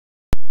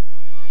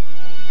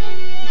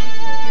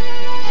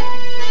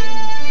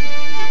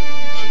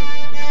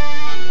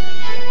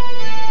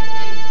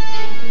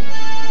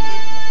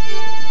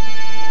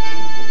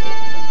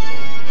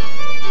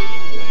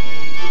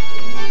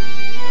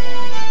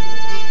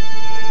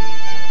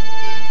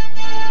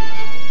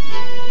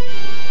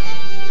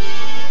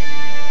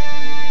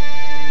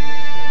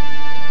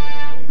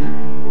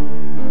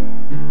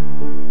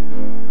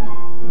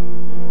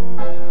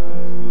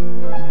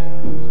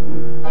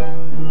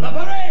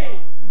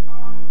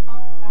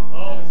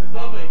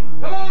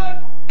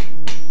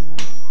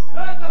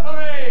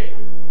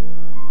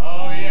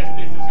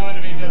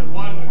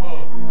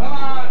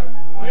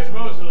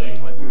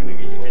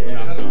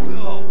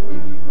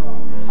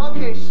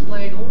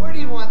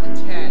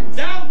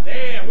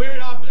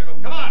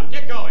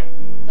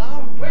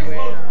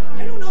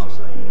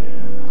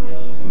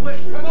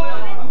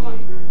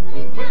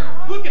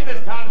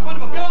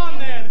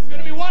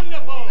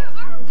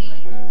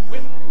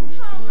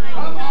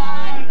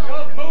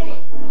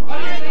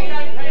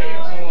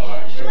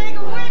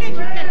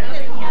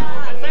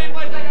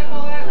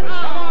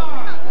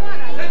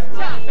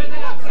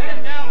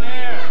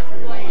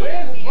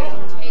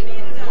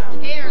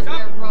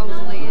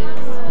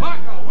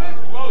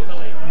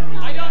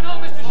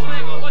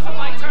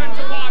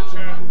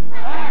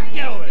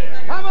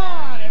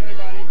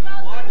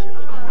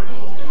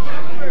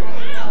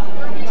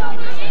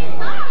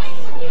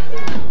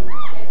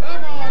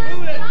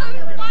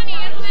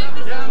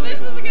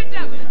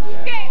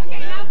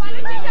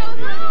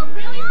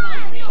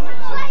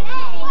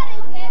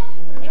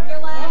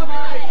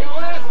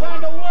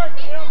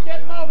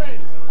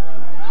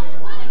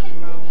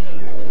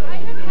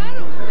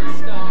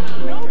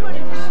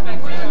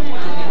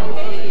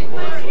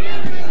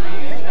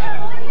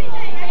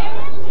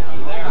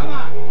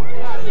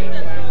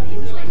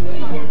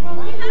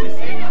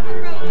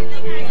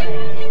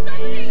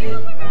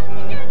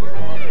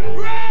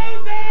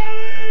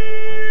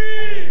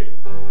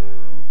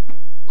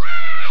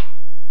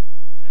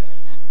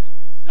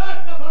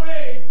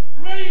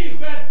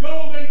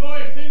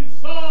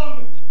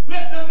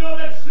know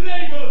that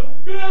Schlegel's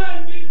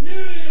Grand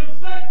Imperial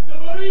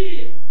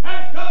Sanctuary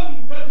has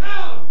come to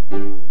town?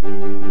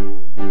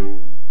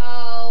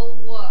 Oh,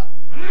 what?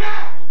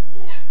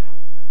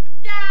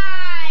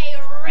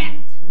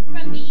 Direct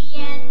from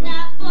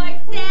Vienna for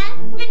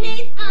 7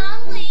 days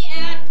only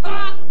at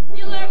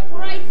popular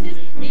prices.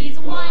 These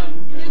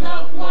wonders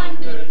of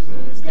wonders,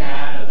 whose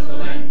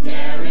dazzle and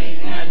daring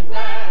and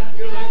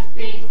fabulous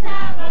feats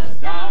have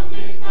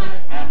astounded the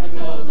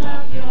capitals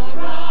of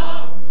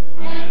Europe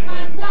and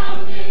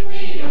confounded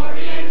the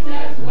Orient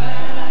as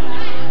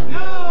well.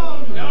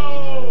 No,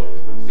 no!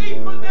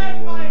 Sing for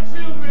them, my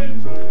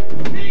children!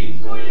 Sing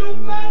for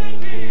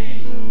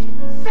humanity!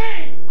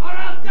 Sing, or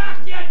I'll dock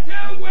you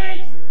 2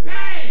 weeks'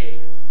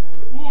 pay!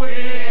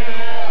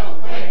 We'll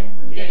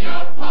quicken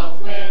your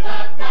pulse with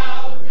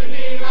 1,000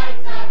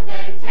 delights of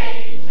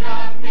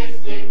Fantasia,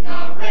 mystic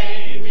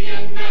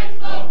Arabian nights.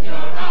 Both your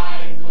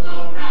eyes will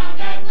go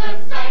round at the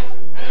sights,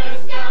 and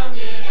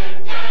astounded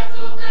and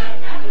dazzled the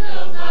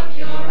capitals of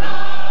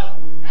Europe,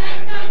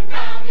 and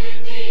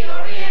confounded the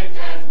Orient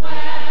as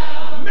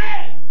well.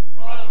 Men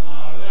from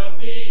out of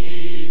the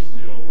east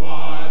to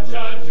watch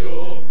a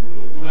jewel who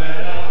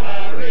fled a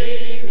harem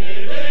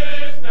in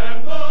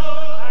Istanbul,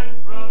 and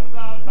from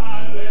the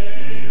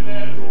ballet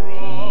there's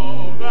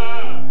Rover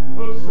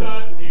who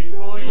studied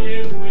 4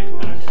 years with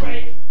the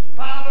great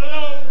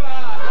Pavlova.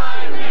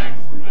 Direct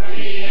from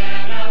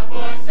Vienna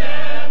for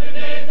 7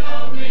 days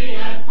only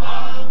at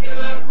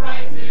popular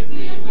prices.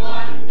 These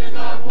wonders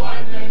of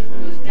wonders,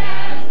 whose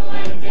dazzle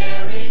and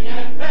daring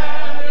and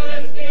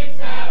fabulous feats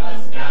have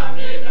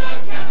astounded the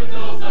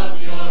capitals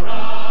of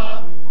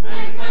Europe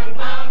and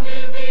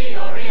confounded the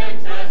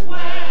Orient as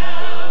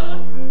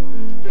well.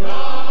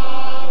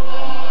 Come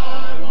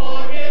on,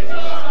 mortgage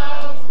your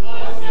house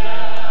or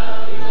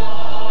sell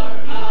your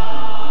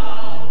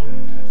now.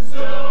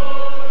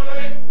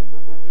 Zurich,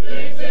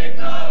 Leipzig,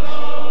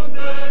 Cologne,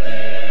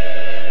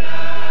 Berlin,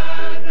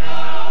 and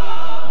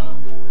now.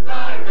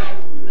 Direct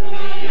from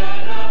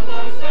Vienna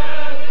for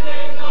 7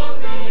 days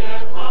only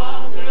at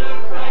popular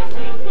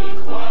prices.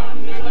 These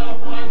wonders of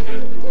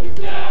wonders, whose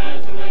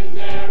dazzle and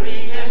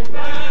daring and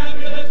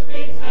fabulous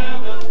feats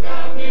have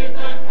astounded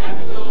the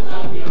capitals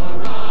of Europe.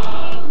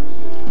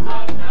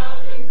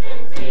 1,000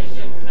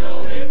 sensations, no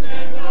ifs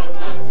and no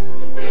buts,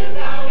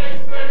 without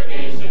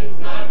expurgations,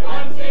 not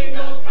one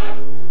single cut,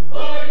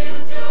 for you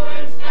to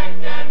inspect,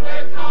 and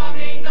we're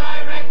coming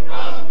direct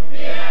from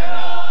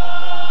Vienna.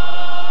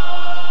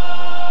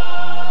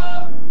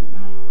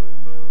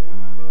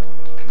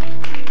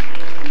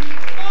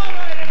 All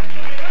right,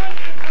 everybody,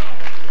 on your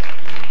toes.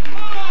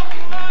 All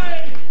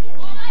right.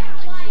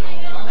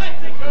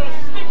 Let's go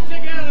stick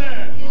together.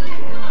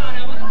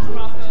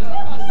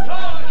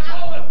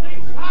 Forward,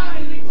 things high,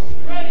 things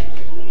straight.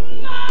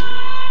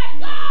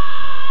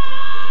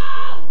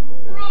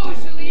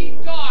 Rosalie,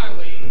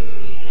 darling.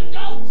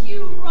 Don't you,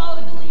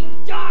 Rosalie,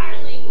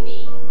 darling me.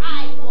 I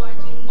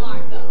warned you,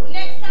 Margot.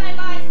 Next time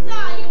I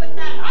saw you with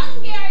that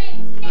Hungarian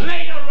snake.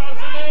 Later,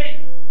 Rosalie,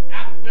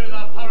 after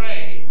the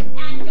parade.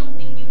 And don't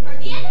think you've heard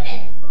the end of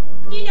this.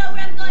 Do you know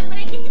where I'm going when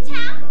I get to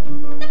town?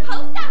 The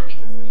post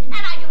office. And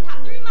I don't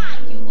have to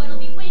remind you what'll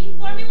be waiting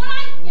for me when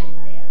I get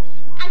there.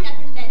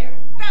 Another letter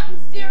from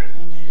Zurich,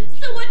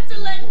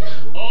 Switzerland.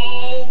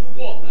 Oh,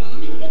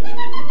 woman.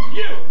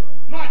 You,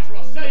 Marjorie,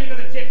 I'll sell you to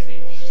the gypsy.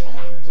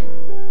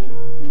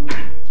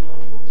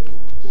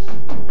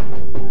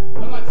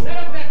 Come on, set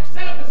up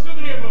the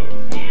souvenir booth.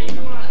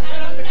 Come on,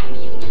 set up the...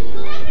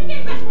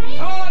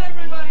 Come on,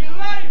 everybody,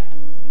 life!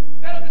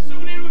 Set up the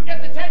souvenir booth,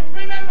 get the text.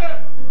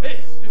 Remember, this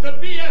is a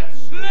B.F.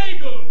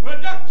 Schlegel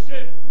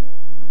production.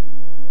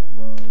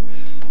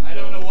 I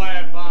don't know why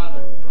I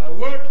bother. I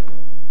work,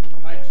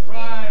 I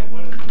try,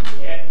 what does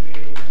it get me?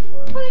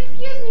 Well,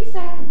 excuse me,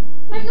 sir.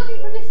 I'm looking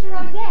for Mr.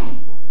 O'Day.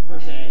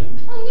 Rodet?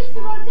 Oh, Mr.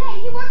 O'Day.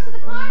 He works for the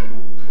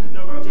Carnival.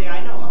 No Rodet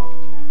I know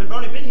of. But I've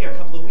only been here a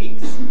couple of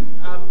weeks.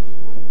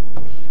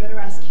 Better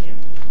ask him.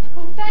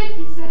 Oh, thank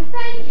you, sir.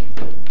 Thank you.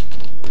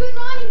 Good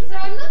morning, sir.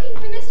 I'm looking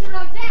for Mr.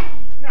 O'Day.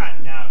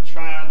 Not now,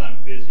 child,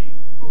 I'm busy.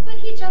 Oh, but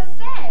he just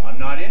said. I'm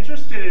not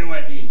interested in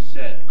what he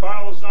said.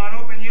 Carnival's not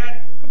open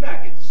yet. Come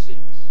back at 6.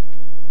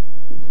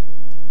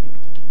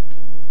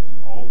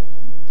 Oh,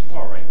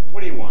 all right.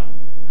 What do you want?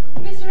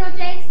 Mr.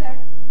 O'Day, sir.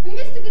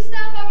 Mr.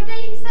 Gustave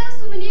O'Day, he sells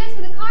souvenirs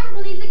for the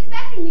Carnival. He's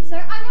expecting me, sir.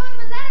 I wrote him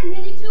a letter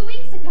nearly 2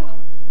 weeks ago.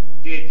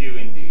 Did you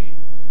indeed?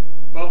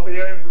 Well, for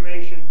your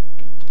information,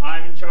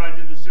 I'm in charge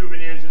of the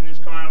souvenirs in this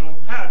carnival.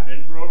 Have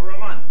been for over a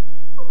month.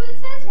 Oh, but it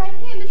says right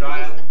here, Mr.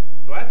 Child, Gustave...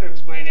 do I have to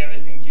explain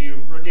everything to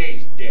you?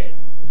 Rodet's dead.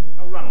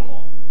 Now run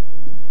along.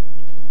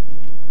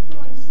 Oh,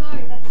 I'm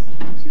sorry. That's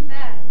too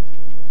bad.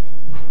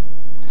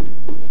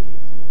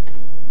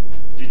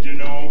 Did you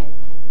know?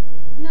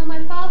 No,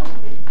 my father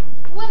did.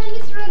 Well, then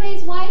Mr.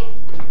 O'Day's wife?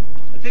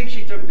 I think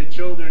she took the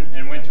children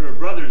and went to her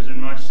brother's in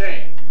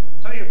Marseille.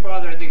 Tell your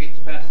father I think it's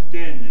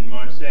Pastin in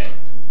Marseille.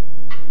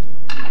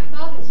 My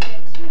father's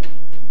dead, too.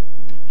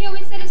 He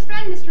always said his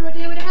friend, Mr.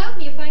 O'Day, would help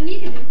me if I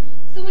needed him.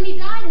 So when he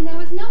died and there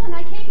was no one,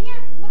 I came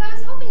here. Well, I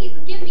was hoping he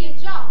could give me a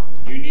job.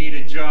 You need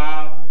a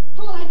job?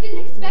 Oh, well, I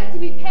didn't expect to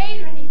be paid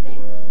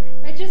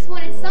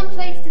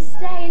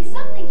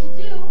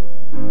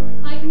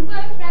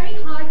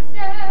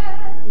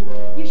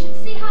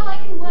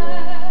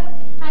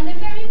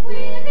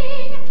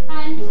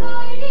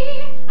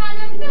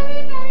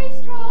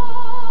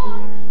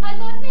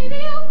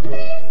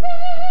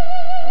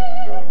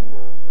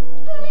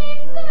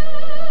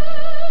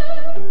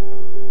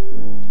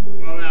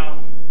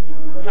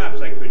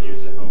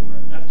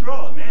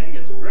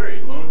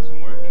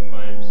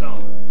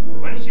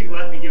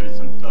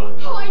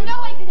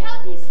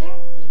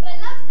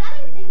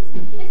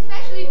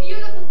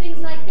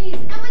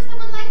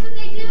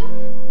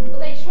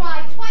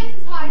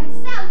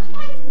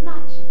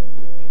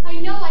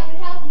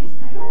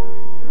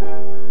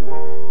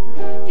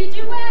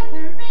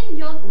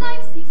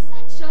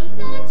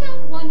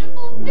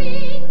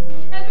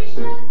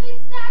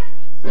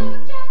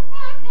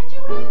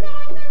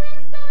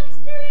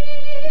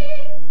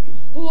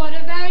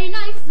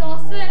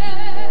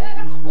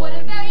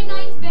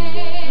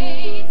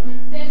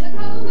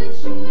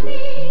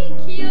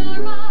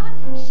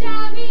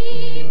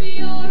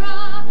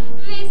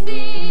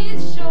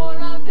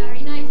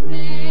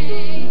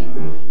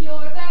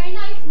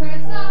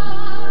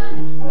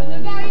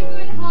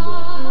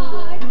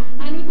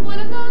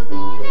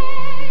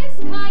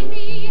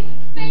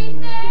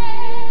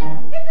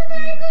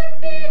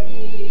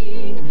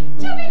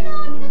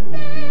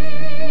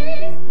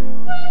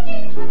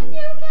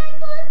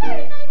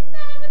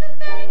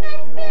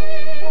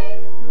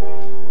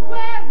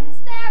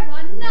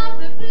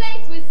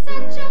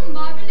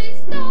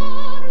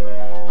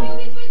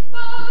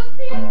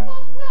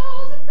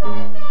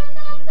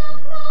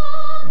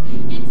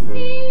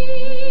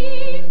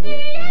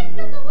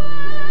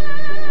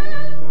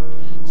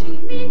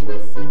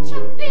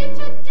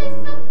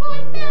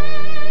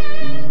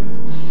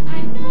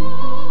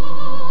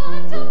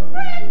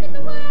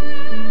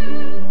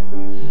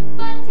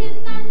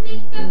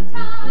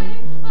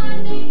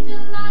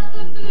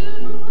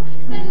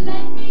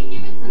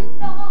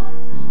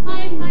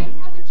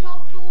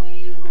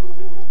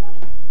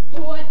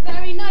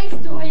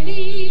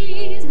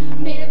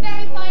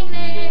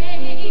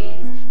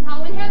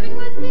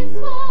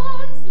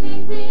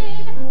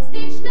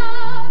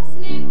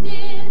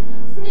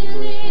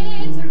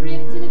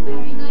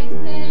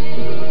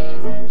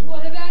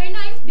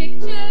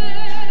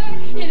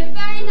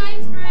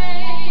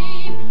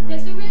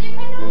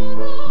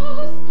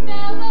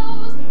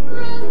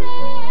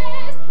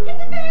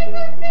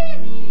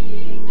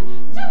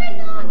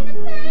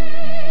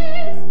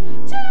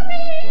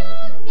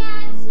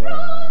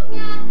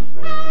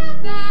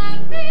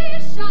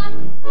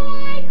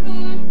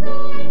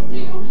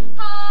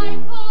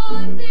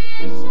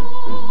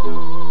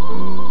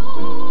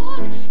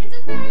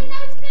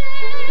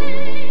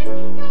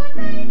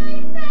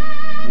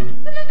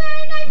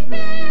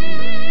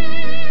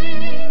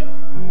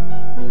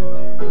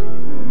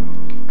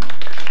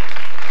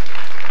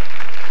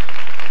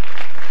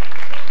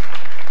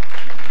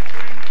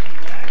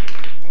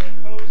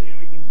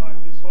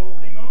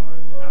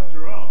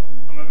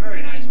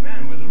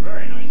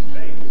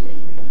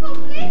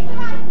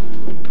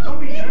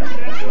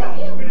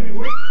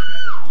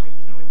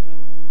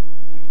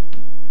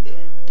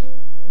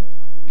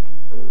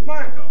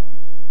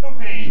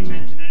paying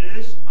attention to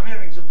this. I'm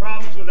having some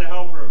problems with a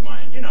helper of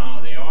mine. You know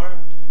how they are.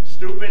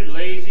 Stupid,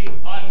 lazy,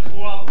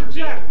 Uncooperative.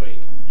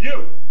 Exactly.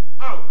 You.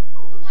 Out.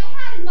 Oh, but my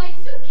hat and my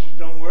suitcase.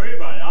 Don't worry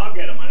about it. I'll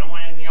get them. I don't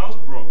want anything else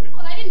broken.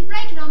 Well, I didn't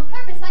break it on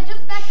purpose. I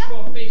just backed up.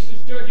 Your face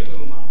is dirty,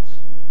 little mouse.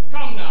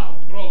 Come now.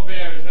 Gros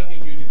Bear is nothing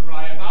for you to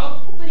cry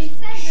about. Oh, but he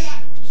said that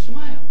I...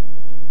 Smile.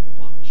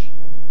 Watch.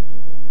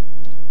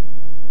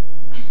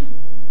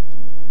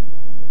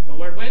 So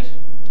where it went?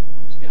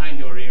 It's behind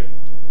your ear.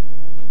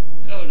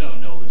 No, no,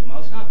 no, little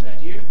mouse, not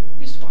that ear.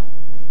 This one.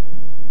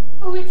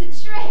 Oh, it's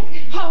a trick.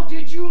 How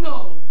did you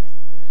know?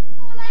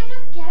 Oh, well, I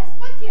just guessed.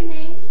 What's your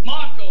name?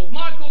 Marco.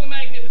 Marco the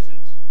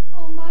Magnificent.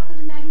 Oh, Marco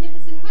the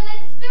Magnificent. Well,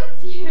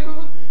 it suits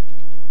you.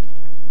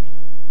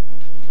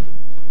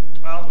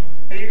 Well,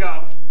 here you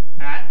go.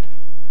 Hat.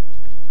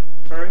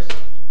 Purse.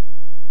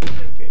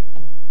 Suitcase.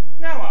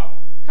 Now out.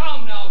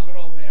 Come now,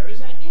 Gros Bear. Is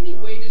that any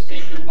way to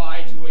say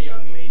goodbye to a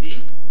young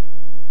lady?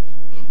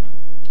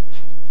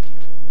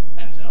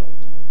 Mademoiselle.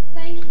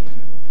 Thank you.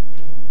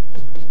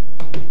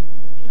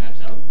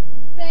 Mademoiselle.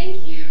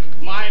 Thank you.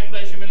 My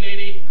pleasure,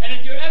 milady. And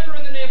if you're ever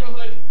in the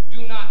neighborhood,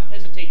 do not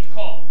hesitate to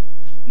call.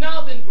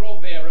 Now then,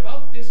 Gros Bear,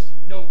 about this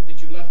note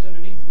that you left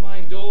underneath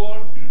my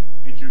door.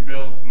 It's your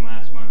bill from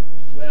last month.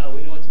 Well,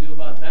 we know what to do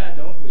about that,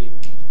 don't we?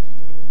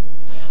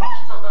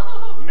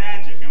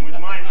 Magic, and with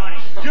my money.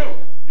 You!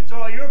 It's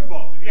all your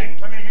fault. If you hadn't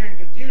come in here and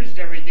confused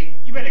everything,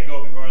 you better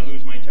go before I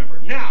lose my temper.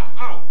 Now,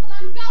 out! Well,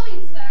 I'm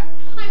going, sir.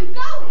 I'm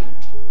going.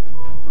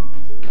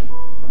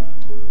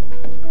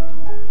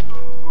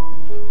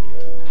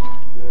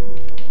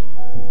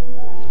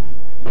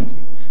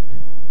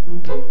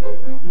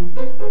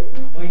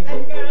 Boys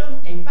and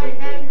girls, take my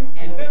hand,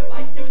 and we'll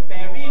fly to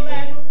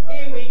fairyland.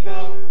 Here we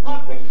go,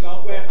 off we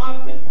go, we're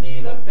off to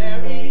see the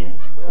fairies.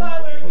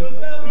 Mother Goose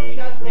will meet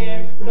us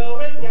there, so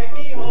will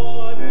Jackie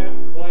Horner.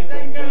 Boys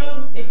and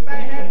girls, take my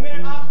hand,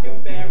 we're off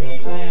to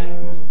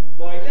fairyland.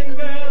 Boys and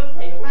girls,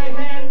 take my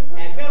hand,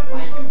 and we'll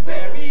fly to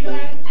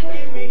fairyland.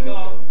 Here we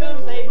go,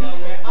 don't say no,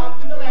 we're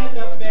off to the land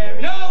of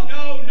fairies. No,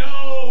 no,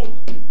 no!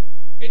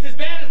 It's as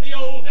bad as the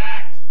old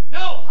act.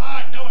 No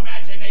heart, no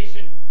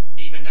imagination.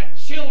 Even the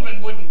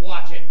children wouldn't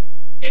watch it.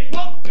 It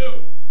won't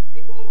do.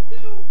 It won't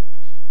do.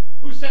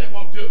 Who said it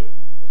won't do?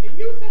 If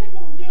you said it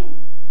won't do.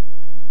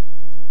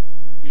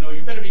 You know,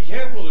 you better be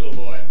careful, little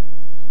boy.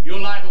 You're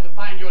liable to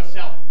find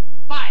yourself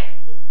fired.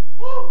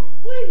 Oh,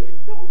 please,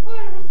 don't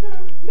fire us, sir.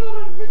 Not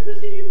on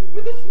Christmas Eve,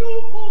 with the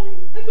snow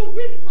falling, and the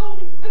wind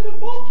howling, and the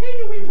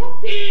volcano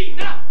erupting.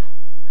 Enough!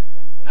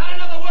 Not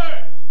another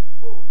word!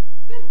 Oh,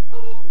 then how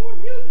about some more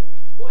music?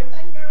 Boys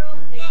and girls,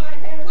 take my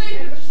hand. Please,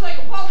 and Mr.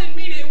 Schlegel, Paul didn't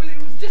mean it. It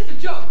was just a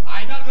joke.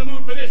 I'm not in the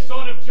mood for this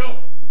sort of joke.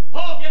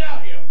 Paul, get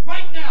out here.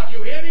 Right now,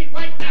 you hear me?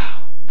 Right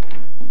now.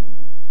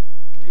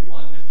 Say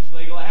one, Mr.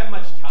 Schlegel. I haven't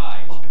much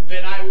time. Oh,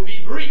 then I will be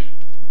brief.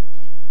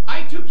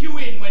 I took you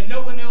in when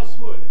no one else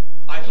would.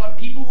 I thought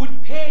people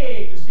would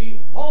pay to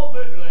see Paul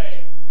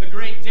Berthollet, the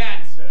great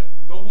dancer,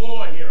 the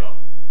war hero,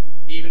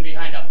 even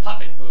behind a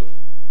puppet booth.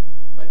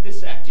 But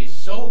this act is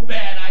so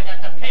bad I'd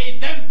have to pay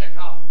them to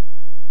come.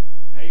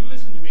 Now you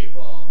listen to me,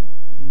 Paul.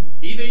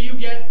 Either you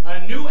get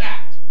a new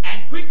act,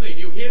 and quickly, do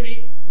you hear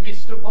me,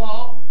 Mr.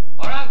 Paul?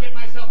 Or I'll get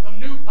myself some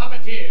new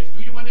puppeteers.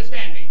 Do you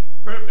understand me?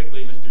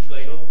 Perfectly, Mr.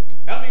 Schlegel.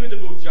 Help me with the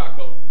booth,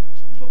 Jocko.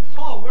 But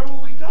Paul, where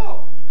will we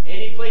go?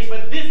 Any place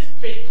but this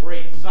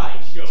fifth-rate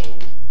sideshow.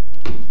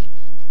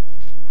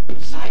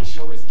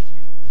 Sideshow, is it?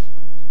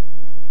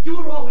 You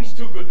were always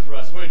too good for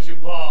us, weren't you,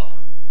 Paul?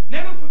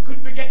 Never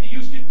could forget you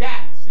used to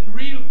dance in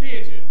real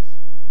theaters.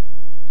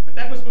 But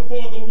that was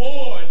before the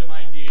war,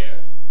 my dear.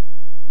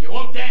 You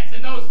won't dance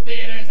in those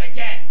theaters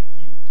again.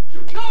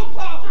 No,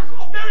 Paul!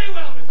 Very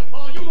well, Mr.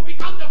 Paul. You will be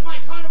out of my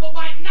carnival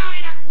by 9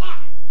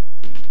 o'clock.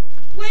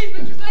 Please,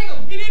 Mr. Schlegel,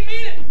 he didn't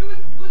mean it.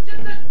 It was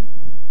just a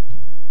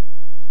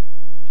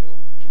joke.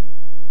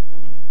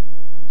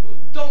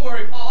 Don't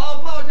worry, Paul. I'll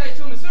apologize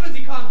to him as soon as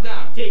he calms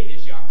down. Take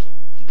this, Jocko.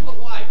 But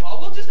why,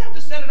 Paul? We'll just have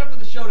to set it up for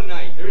the show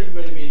tonight. There isn't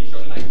going to be any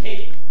show tonight. Take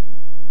it.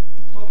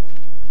 Well,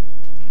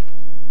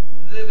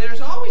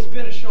 there's always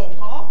been a show,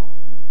 Paul.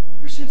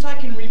 Ever since I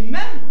can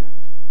remember.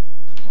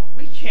 Oh,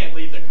 we can't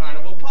leave the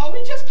carnival, Paul.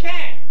 We just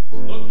can't.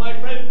 Look, my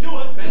friend, do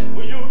what's best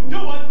for you.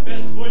 Do what's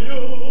best for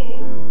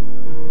you.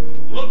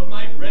 Look,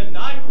 my friend,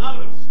 I'm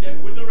out of step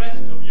with the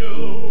rest of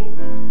you.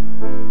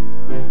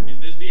 Is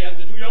this the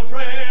answer to your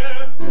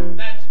prayer?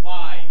 That's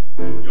fine.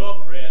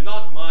 Your prayer,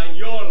 not mine.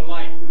 Your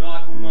life,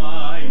 not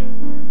mine.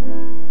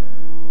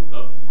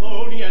 The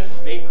phony and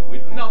fake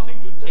with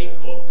nothing to take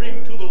or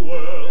bring to the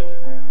world.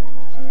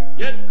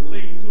 Yet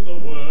cling to the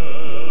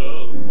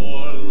world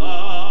for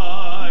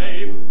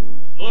life.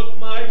 Look,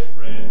 my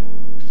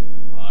friend,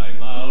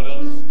 I'm out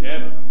of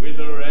step with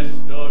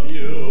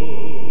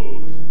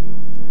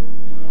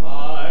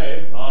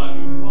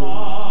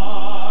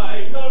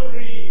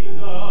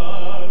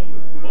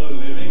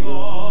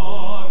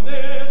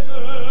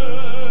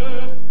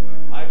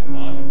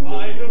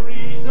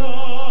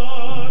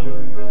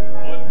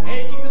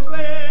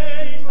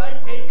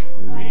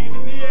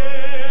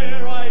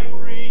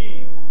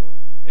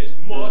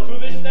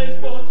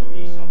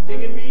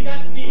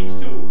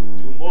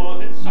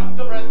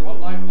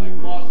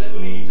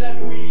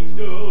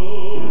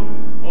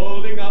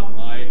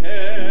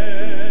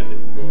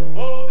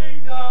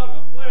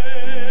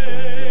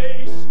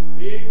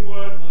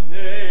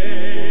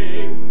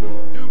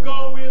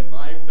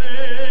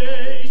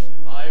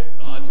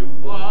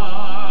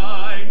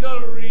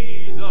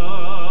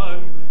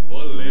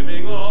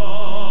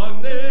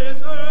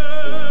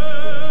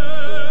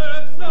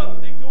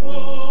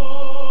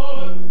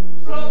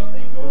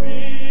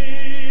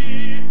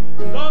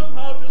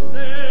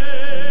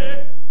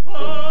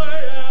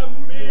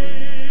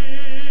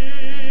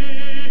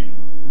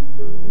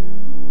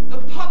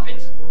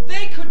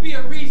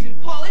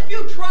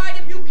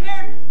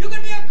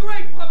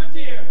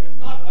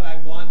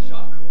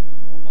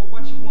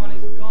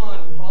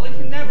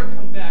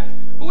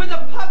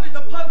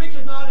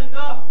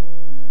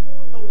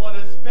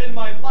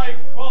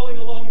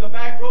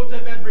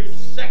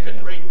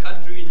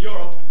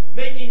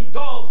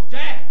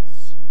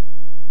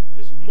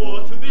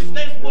more to this,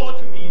 there's more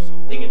to me.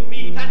 Something in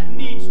me that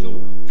needs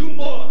to do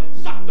more than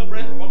suck the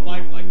breath from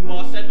life like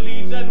moss and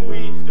leaves and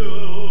weeds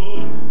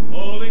do.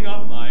 Holding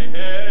up my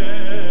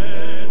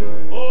head,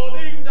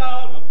 holding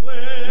down a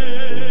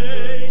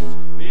place,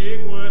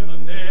 being worth a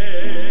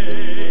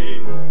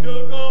name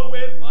to go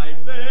with my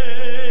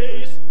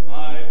face.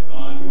 I've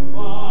got to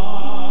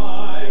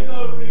find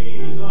a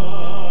reason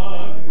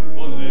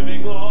for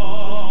living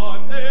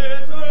on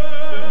this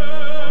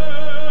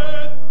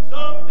earth.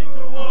 Something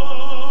to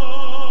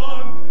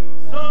want,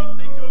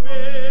 something to be,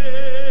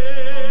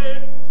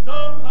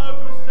 somehow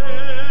to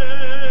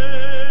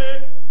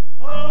say,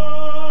 I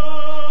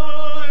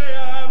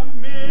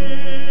am me.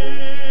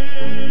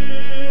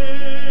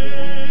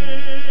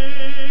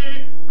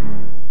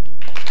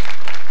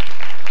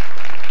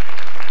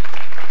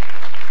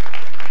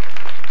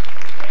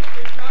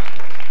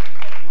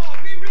 Paul,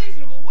 be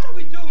reasonable. What do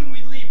we do when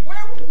we leave?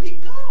 Where will we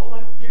go?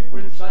 What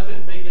difference does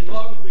it make as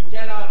long as we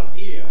get out of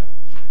here?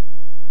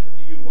 What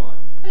do you want?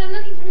 Well, I'm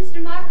looking for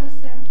Mr. Marco,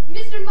 sir.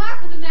 Mr.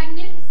 Marco the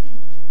Magnificent.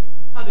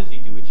 How does he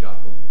do it,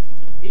 Jaco?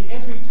 In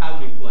every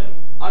town we play,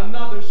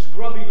 another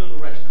scrubby little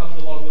wretch comes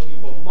along looking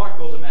for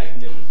Marco the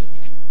Magnificent.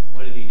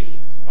 What did he do?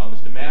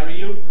 Promise to marry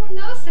you? Oh,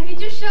 no, sir. He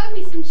just showed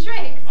me some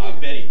tricks. I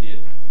bet he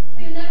did.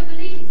 Oh, you'll never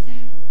believe it, sir.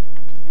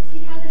 As he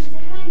held it in his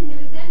hand and it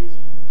was empty.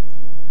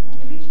 And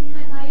then he reached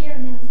behind my ear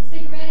and there was a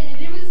cigarette in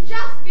it. It was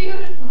just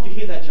beautiful. Did you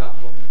hear that,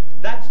 Jaco?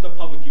 That's the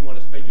public you want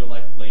to spend your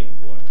life playing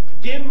for.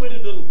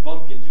 Dim-witted little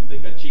bumpkins who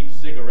think a cheap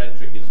cigarette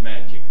trick is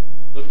magic.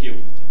 Look,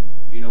 you.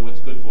 If you know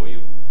what's good for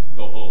you,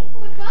 go home.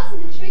 Oh, it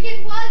wasn't a trick.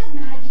 It was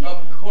magic.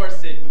 Of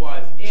course it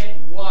was. It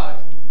was.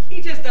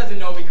 He just doesn't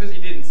know because he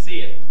didn't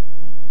see it.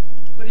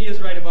 But he is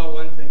right about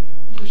one thing.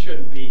 You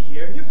shouldn't be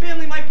here. Your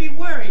family might be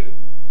worried.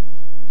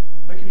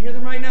 I can hear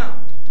them right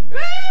now.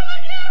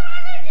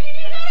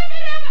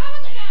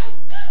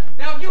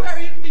 Now, if you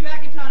hurry, you can be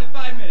back in town in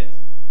 5 minutes.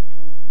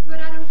 But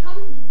I don't come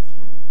from this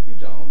town. You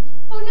don't?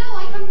 Oh, no,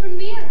 I come from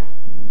Mira.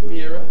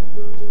 Mira?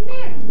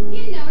 Mira,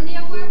 you know,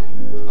 near Worth.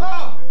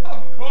 Oh,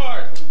 of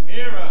course.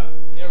 Mira.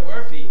 Near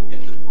Worthy.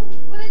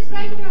 Well, it's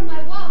right here on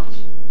my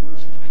watch.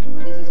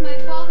 Well, this was my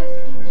father's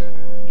watch.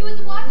 He was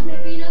a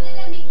watchmaker, you know. They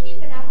let me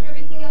keep it after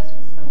everything else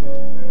was sold.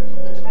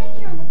 Well, it's right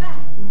here on the back.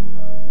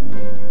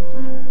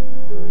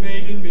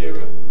 Made in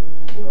Mira.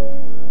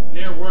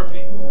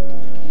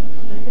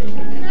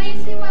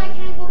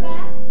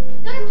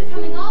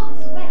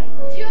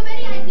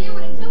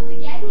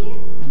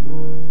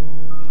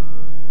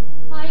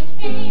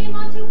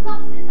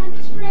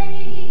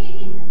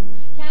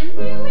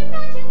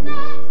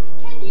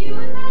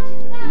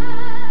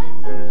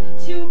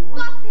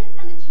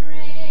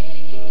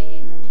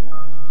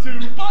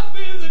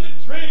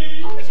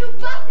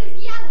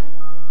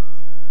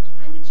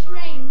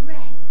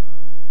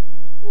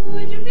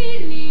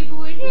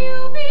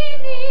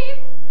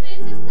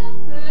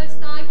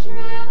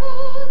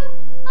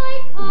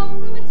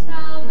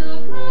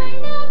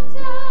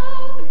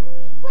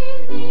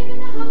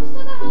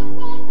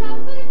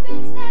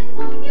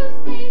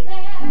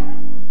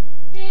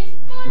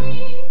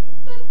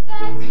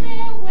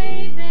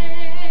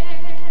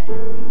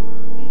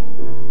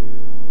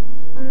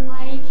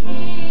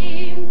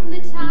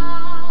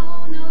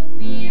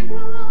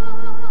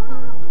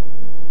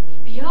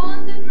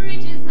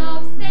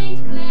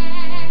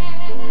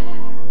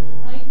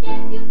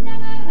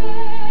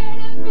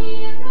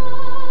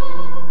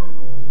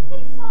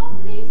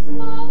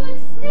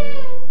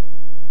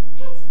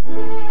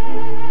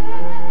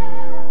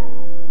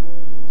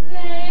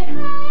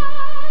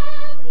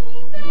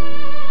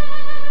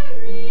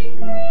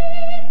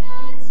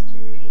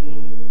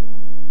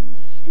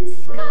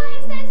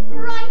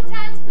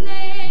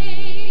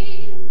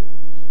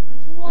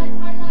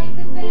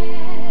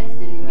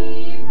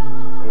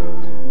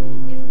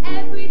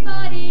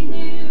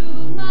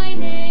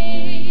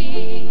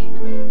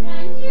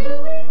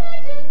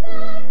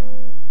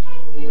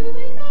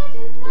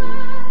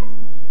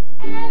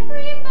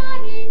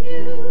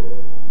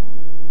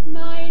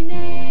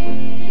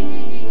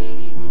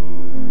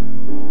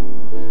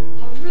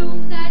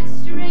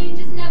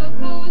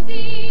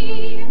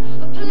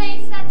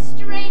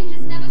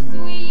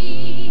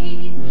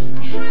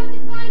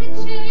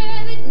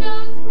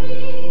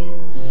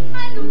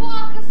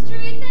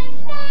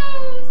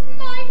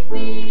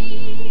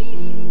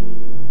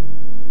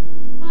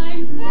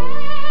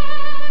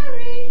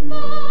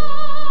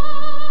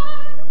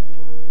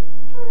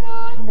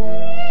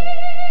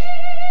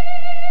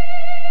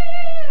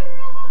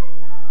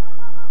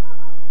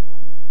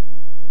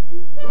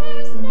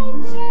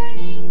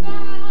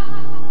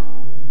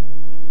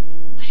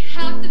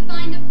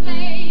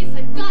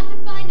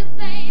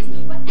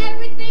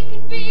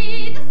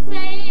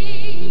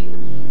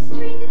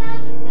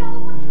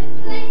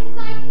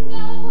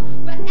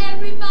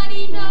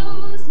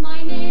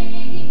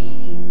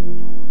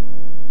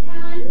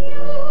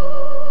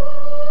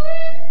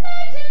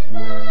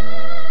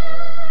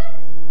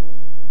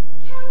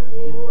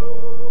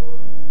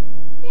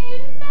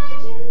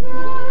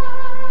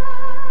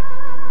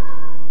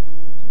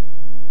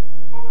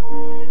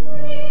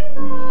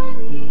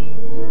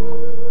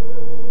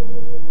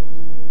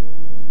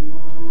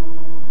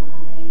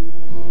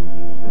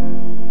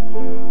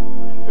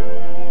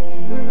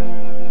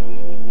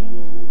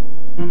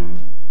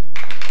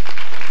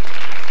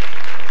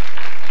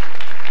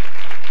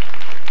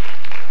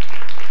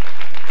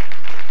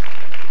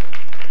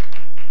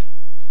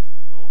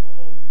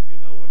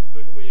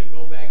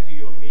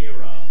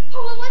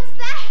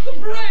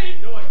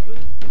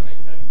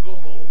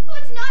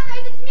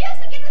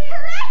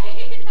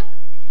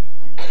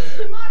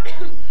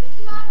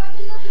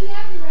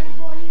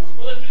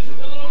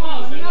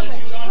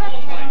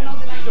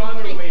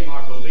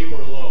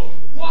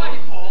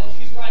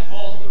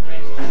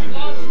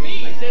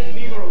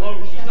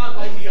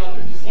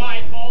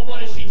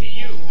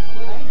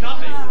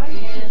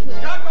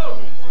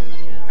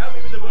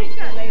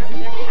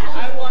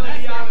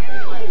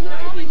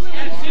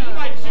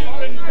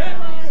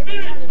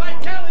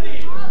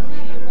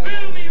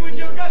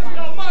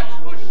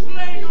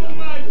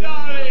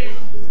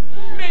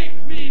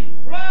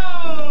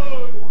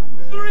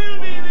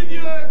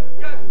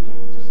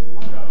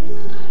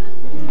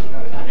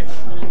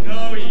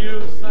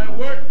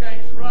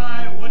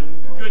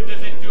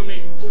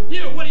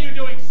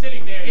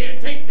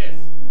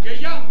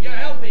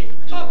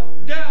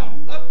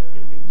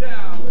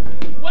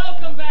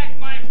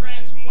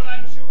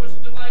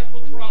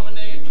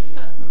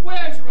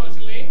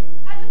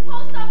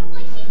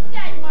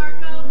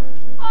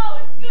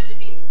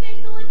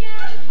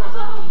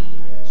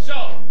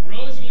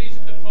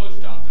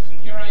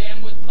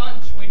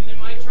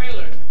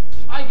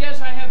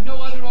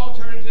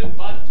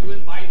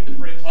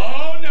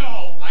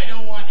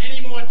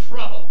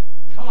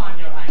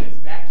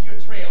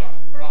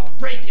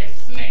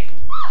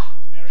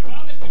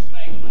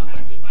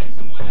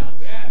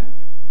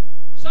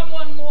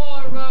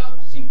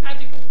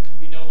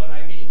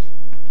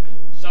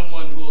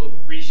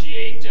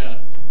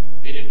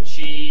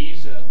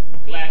 cheese, a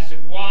glass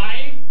of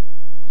wine,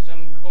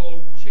 some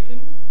cold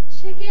chicken.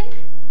 Chicken?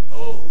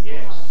 Oh,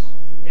 yes,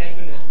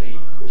 definitely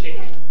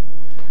chicken.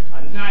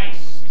 A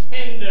nice,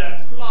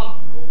 tender,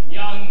 plump,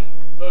 young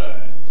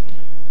bird.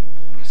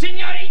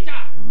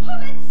 Senorita! Oh,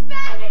 that's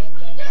Spanish!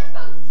 He just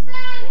spoke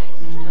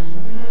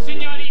Spanish!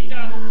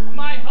 Senorita,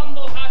 my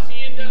humble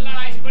hacienda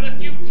lies but a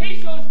few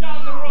pesos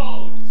down the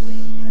road.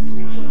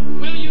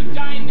 Will you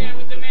dine there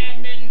with the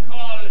man men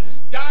call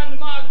Don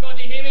Marco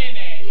de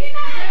Jimenez?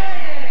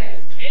 Jimenez!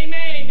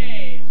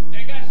 Jimenez,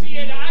 de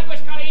Garcia de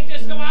Aguas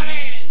Calientes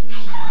Juarez.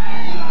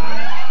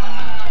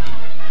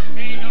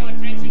 Pay no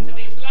attention to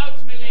these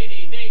louts,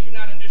 milady. They do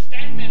not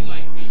understand men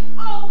like me.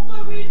 Oh,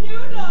 but we do,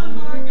 Don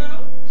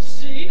Marco.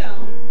 She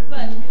don't,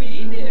 but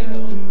we do.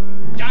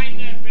 Dine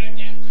there, fair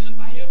damsel, and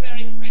by your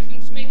very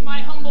presence make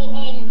my humble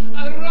home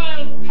a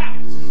royal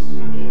palace.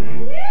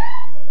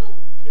 Beautiful!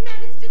 The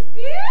man is just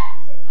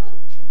beautiful!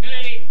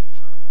 Milady,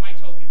 my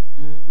token.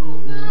 Oh,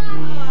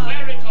 my!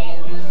 Wear it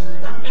always,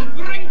 and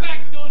bring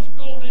back those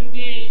golden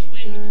days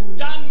when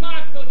Don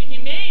Marco de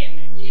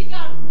Jimenez You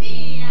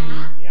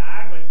Garcia. The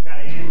Aguas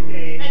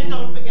Calientes. And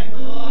don't forget the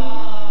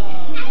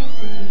law.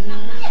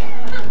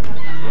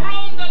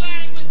 roamed the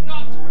land with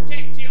naught to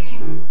protect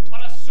him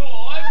but a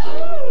sword,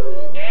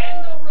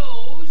 and a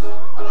rose,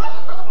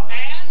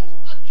 and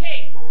a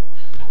cape.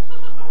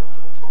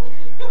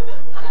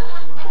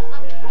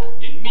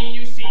 In me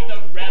you see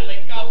the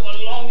relic of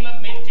a long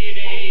lamented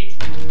age,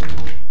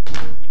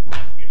 with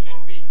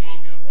masculine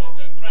behavior wrote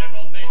a grand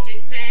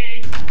romantic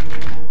page,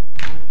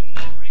 with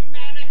every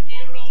man a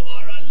hero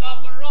or a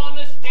lover on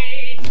a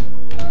stage,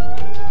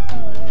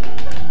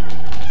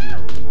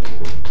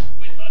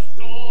 with a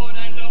sword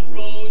and a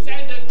rose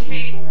and a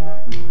cape.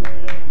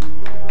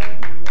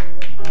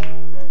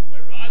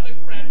 Where are the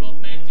grand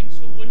romantics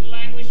who would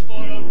languish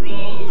for a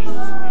rose?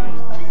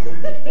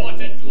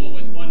 Fought a duel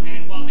with one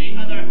hand while the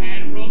other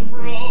hand wrote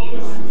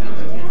prose.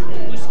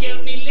 Who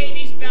scaled me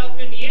lady's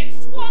balcony and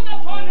swung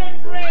upon her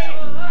train.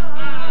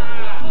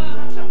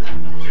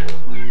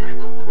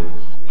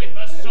 With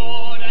a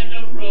sword and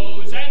a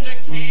rose and a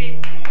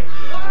cape.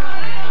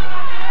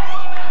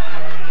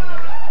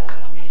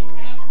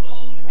 Have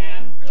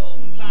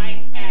flown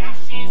like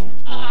ashes.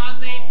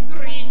 They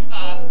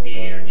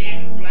reappear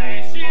in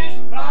flashes.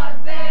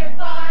 But they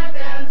find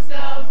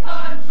themselves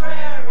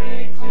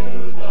contrary to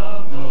the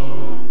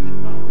moon.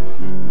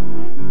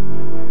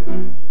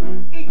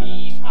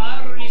 These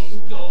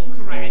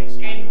aristocrats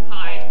and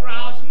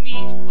highbrows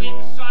meet with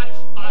such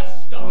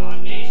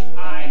astonished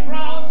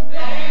eyebrows.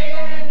 They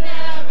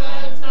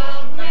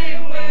inevitably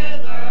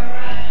wither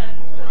and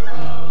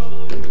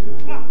corrode.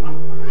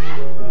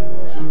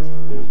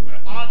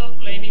 Where are the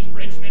flaming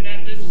Frenchmen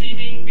and the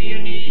seething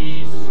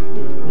Viennese?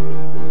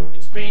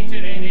 In Spain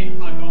today they'd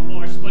hug a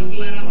horse but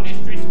let a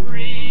mistress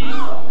breathe.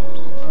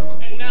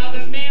 And now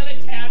the male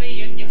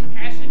Italian gets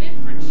passionate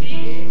for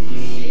cheese.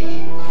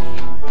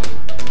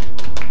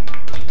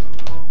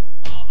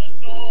 All the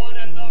sword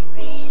and the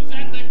rose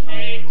and the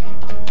cake.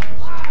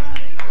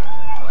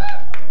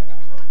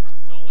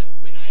 So if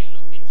when I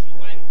look at you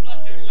I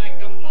flutter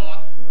like a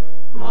moth,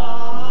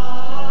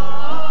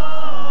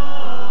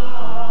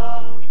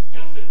 it's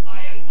just that I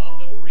am of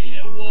the breed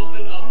and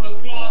woven of the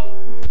cloth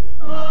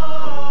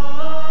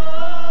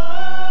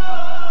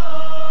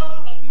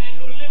of men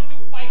who live to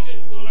fight a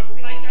duel or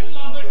flight a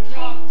lover's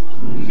troth.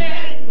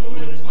 Men who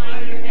would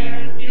twine their hair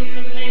and feel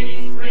the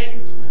lady's rape,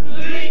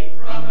 leap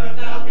from her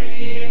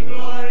balcony in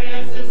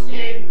glorious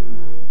escape.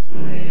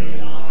 Play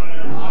on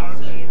her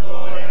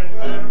harpsichord and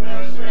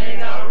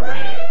perpetrate a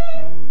rape.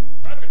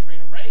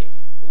 Perpetrate a rape?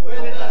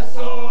 With a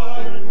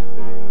sword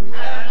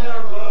and a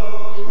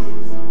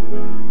rose.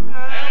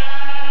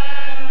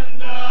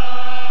 And a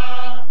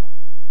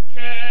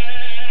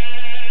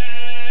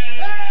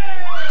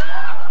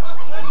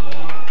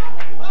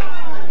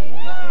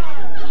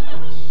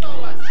Show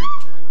us.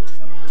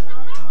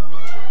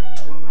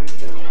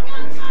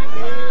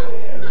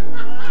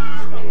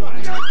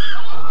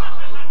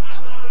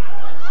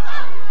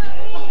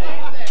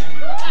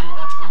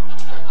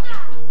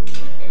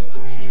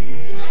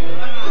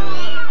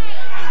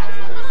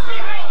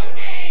 behind your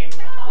name!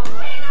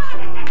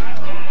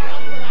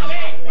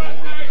 Beg for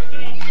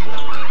mercy!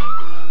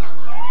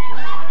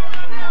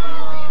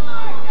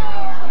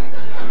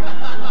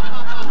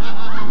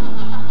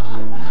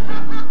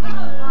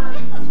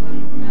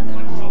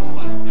 What's so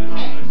funny?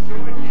 Hey,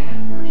 what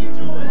are you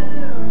doing?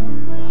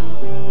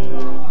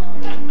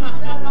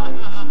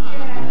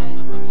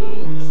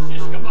 Ooh,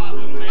 shish kebab,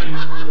 little man.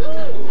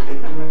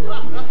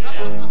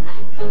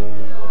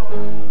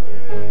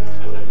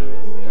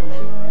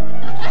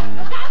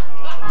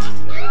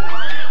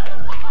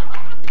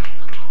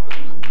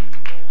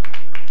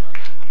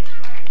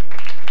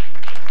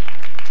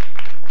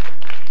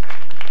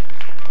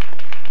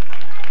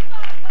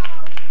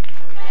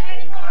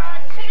 Ready for our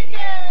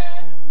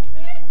chicken.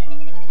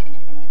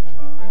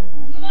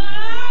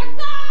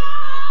 Marco!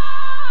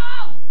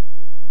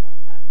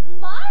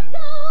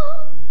 Marco!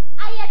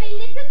 I have a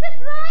little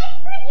surprise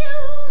for you,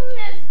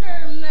 Mr.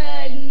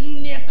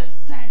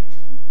 Magnificent.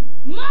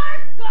 Marco!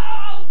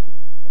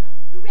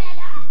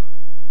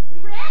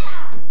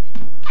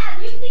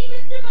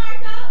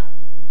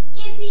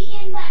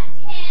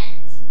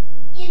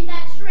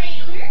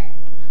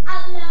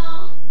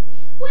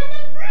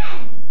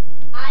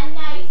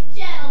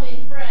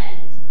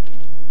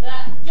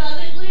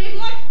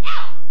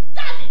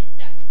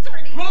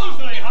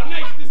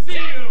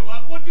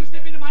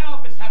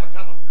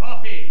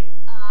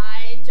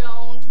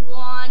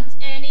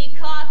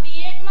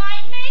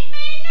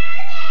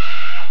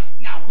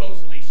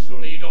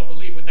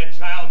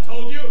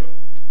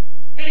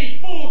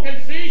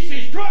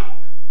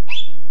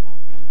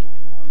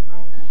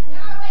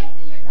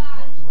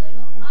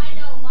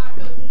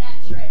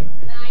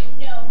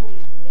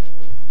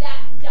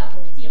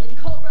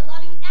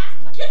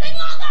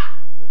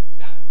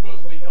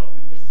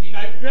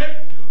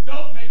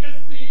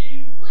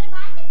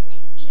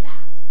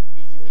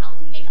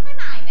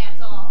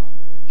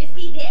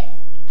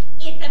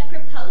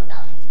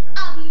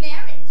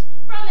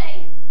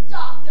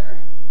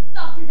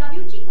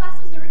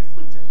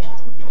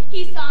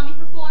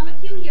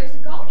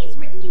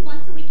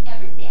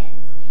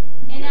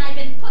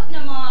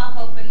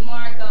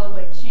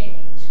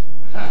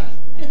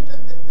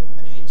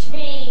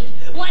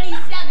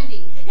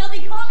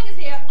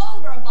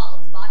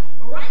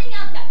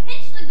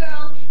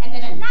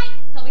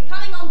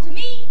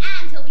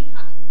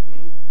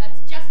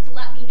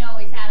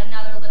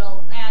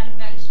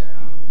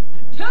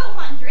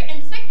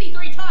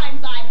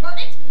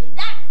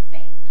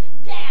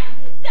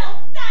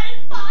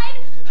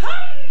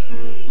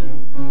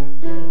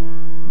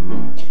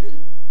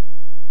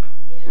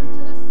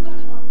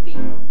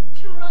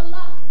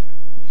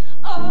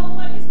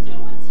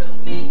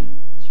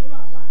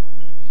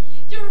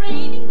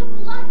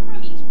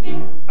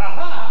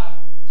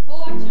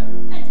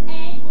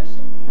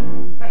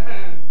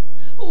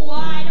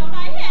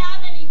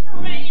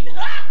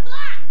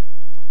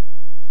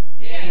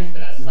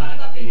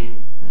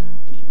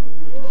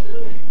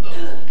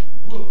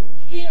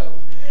 He'll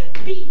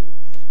be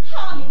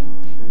humming.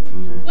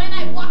 When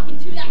I walk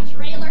into that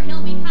trailer,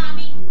 he'll be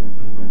humming.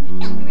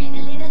 He'll grin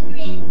a little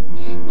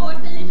grin, force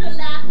a little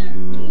laughter,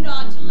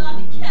 nonchalant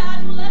and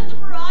casual as the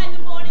bride the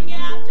morning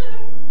after.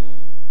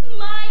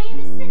 My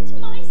innocent,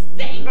 my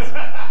saint,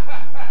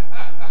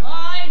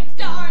 my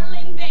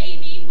darling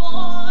baby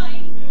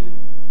boy,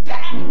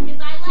 batting his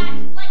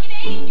eyelashes like an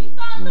aging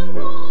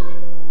Fauntleroy.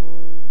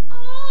 I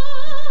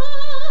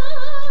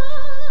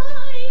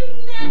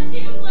met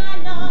him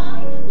when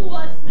I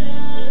was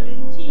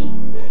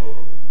 17.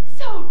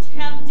 So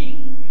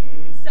tempting,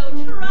 so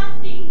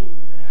trusting,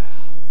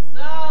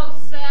 so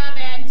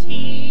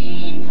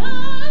 17.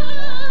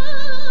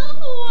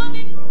 Half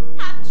woman,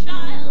 half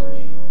child,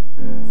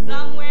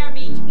 somewhere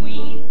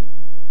between.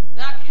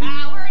 The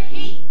coward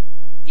he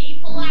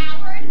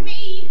deflowered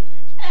me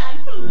and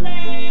fled.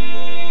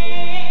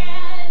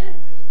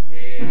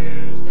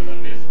 Here's to the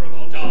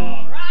miserable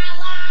dog,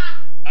 Tra-la,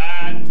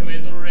 and to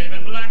his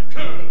raven black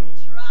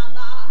curls.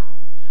 tra-la,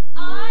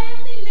 I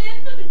only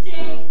live for the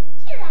day.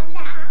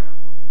 Tra-la,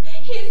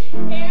 his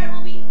hair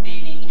will be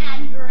thinning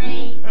and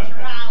gray.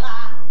 Tra-la,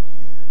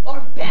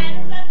 or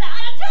better than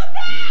that, a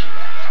toupee.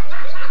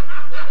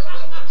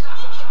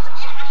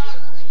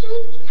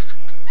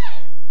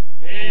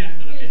 Here's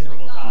to the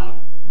miserable dog.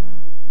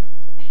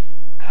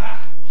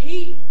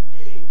 He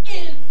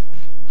is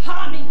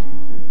humming.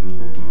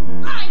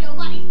 I know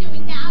what he's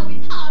doing now.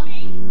 He's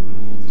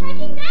humming.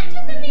 Striking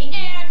matches in the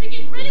air to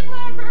get rid of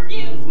her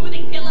perfume,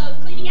 smoothing pillows,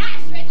 cleaning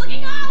ashtrays,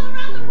 looking all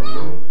around the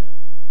room.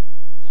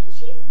 Did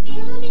she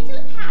spill a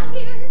little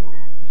powder?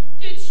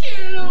 Did she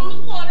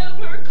lose one of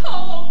her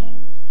combs?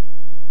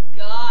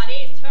 God,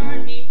 he's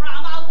turned me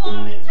from a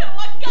woman to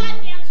a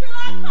goddamn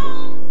Sherlock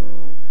Holmes.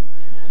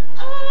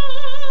 I'm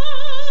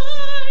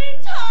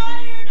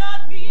tired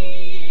of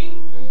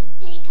being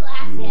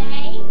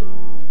déclassé.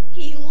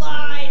 He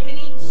lies and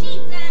he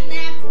cheats, and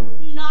that's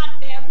not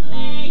fair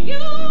play. You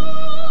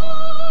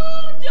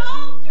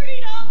don't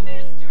treat a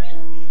mistress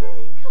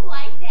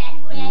quite that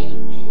way.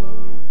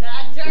 The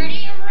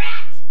dirty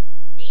rat,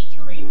 he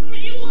treats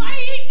me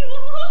like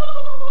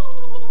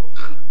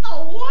a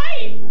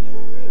wife.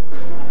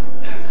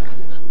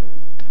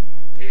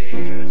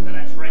 Here's to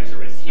the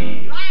treacherous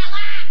he,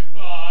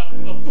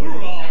 the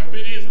thrall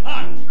in his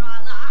hunt.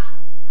 Tra-la,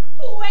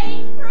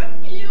 wait for a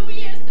few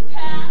years to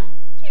pass.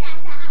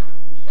 Tra-la,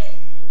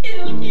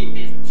 he'll keep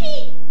his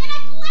teeth in a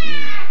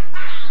glass.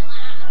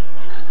 Tra-la,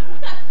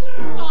 the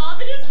throb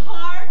in his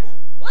heart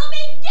will be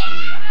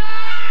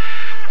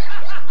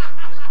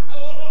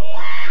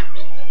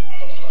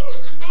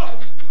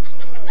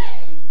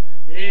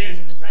Here's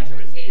to the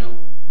treacherous heel.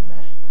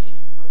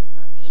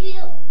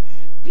 He'll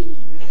be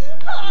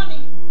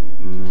humming.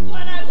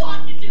 When I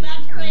walk into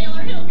that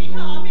trailer, he'll be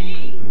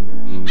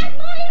humming.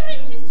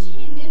 Admiring his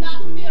chin in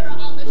that mirror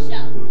on the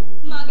shelf.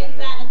 Smug and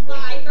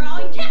satisfied,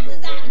 throwing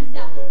kisses at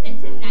himself. Then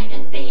tonight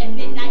at say at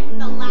midnight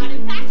with a loud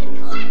impassioned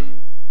clap,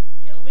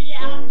 he'll be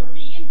after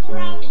me and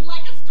groaning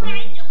like a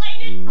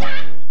strangulated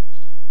duck.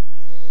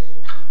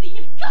 I'll see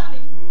him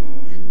coming.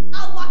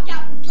 I'll walk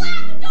out,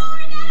 slam the door,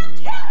 and then I'll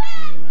kill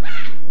him.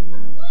 Ha!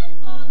 What's good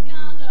for the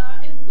gander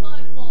is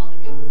good for the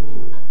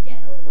goose. I'll get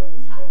a little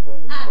tight,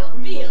 and I'll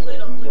be a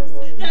little loose.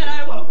 Then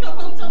I won't come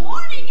home till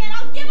morning, and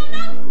I'll give him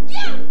no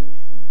excuse.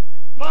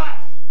 But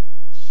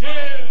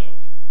she'll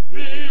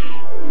be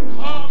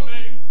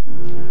humming.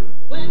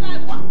 When I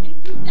walk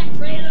into that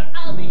trailer,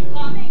 I'll be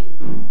humming.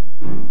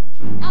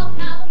 I'll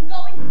have him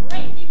going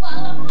crazy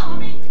while I'm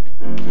humming.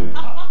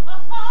 Ha ha ha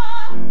ha.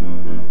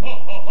 Ho ho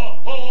ho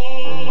ho.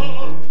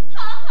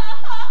 Ha ha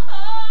ha ha.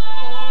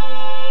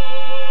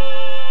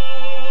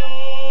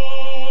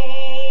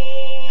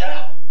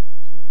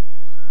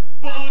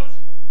 But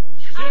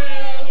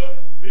she'll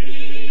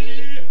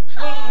be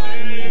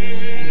humming.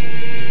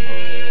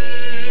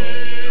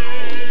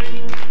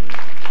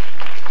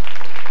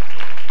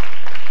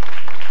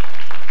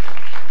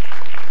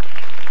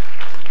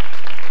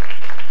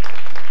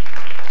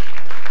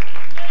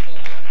 Mabel, I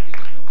wondered if you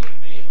could do me a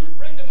favor. A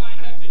friend of mine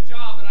needs a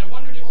job, and I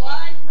wondered if...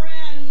 What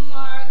friend,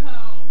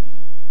 Marco?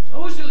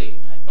 Rosalie,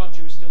 I thought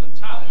you were still in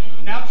town.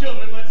 Now,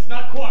 children, let's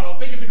not quarrel.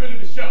 Think of the good of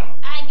the show.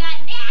 I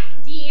got back,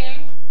 dear.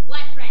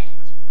 What friend?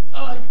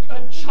 A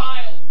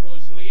child,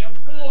 Rosalie. A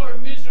poor,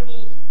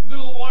 miserable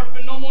little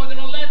orphan, no more than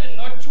 11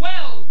 or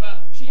 12.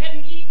 She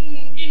hadn't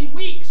eaten in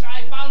weeks.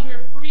 I found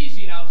her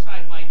freezing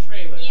outside my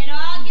trailer. In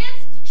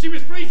August? She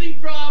was freezing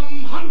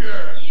from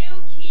hunger.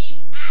 You keep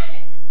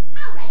Alice.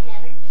 All right,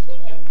 lover,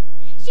 continue.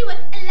 She was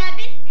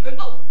 11,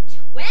 12,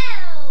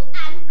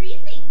 and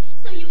freezing.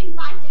 So you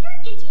invited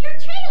her into your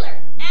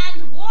trailer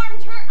and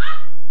warmed her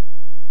up.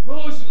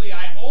 Rosalie,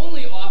 I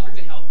only offered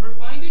to help her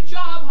find a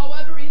job.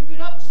 However, if it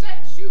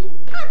upsets you...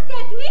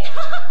 Upsets me?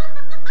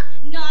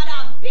 Not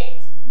a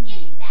bit.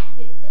 In fact,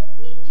 it suits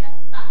me just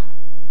fine.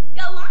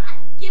 Go on,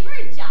 give her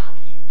a job.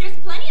 There's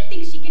plenty of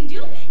things she can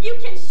do. You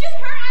can shoot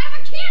her out of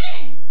a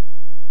cannon.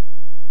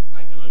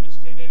 I don't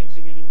understand anything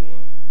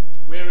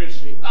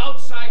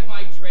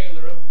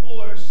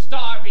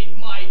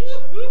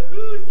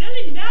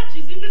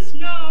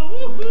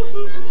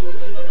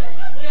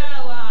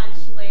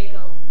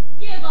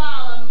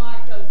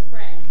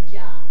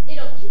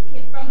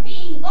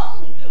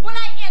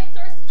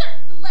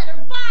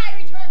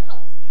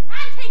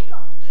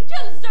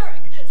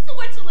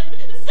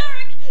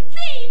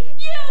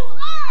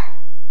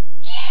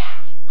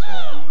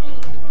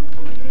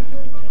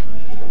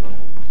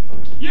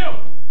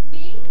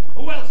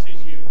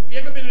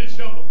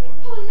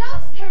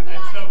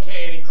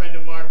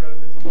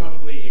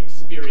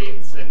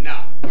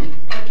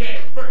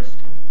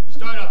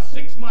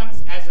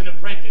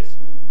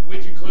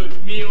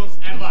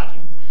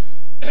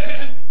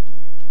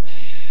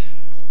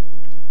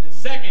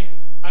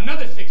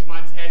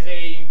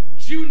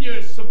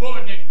junior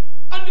subordinate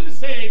under the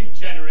same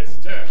generous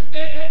term.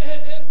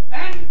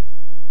 And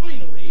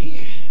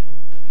finally,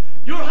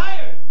 you're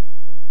hired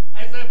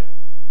as a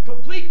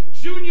complete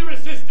junior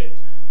assistant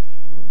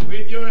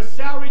with your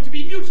salary to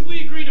be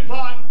mutually agreed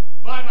upon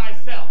by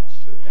myself,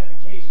 should that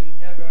occasion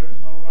ever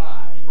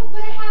arise. Oh,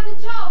 but I have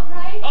the job,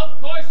 right? Of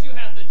course you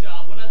have the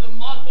job. Whenever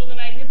Marco the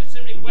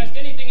Magnificent requests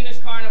anything in this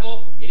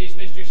carnival, it is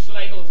Mr.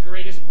 Schlegel's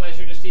greatest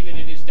pleasure to see that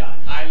it is done.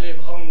 I live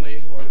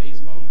only for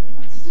these moments.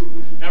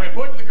 Now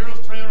report to the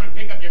girls' trailer and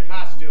pick up your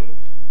costume.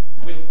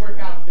 We'll work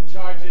out the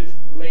charges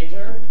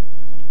later.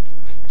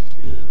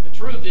 The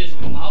truth is,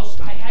 little mouse,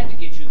 I had to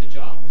get you the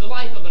job. The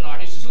life of an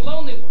artist is a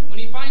lonely one. When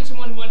he finds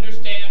someone who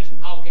understands,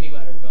 how can he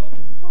let her go?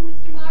 Oh,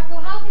 Mr. Marco,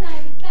 how can I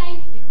ever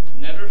thank you?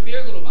 Never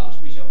fear, little mouse,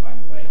 we shall find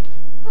a way.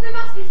 Well, there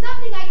must be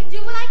something I can do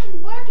when I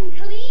can work and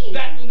clean.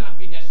 That will not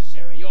be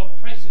necessary. Your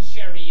presence,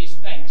 Sherry, is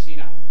thanks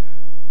enough.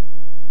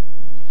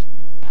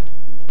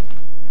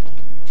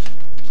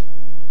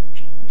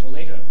 Until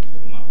later,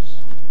 little mouse.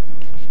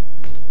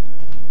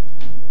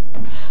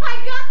 I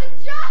got the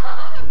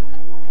job!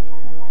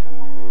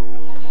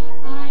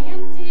 I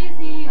am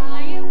dizzy,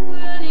 I am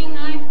whirling,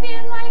 I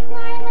feel like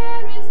my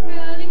hair is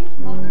curling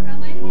all around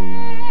my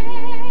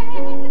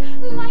head,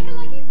 like a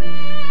lucky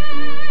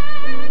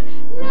band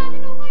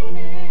landing on my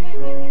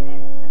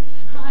head.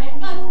 I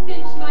must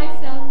pinch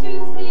myself to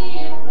see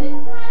if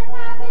this has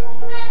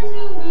happened and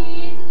to me.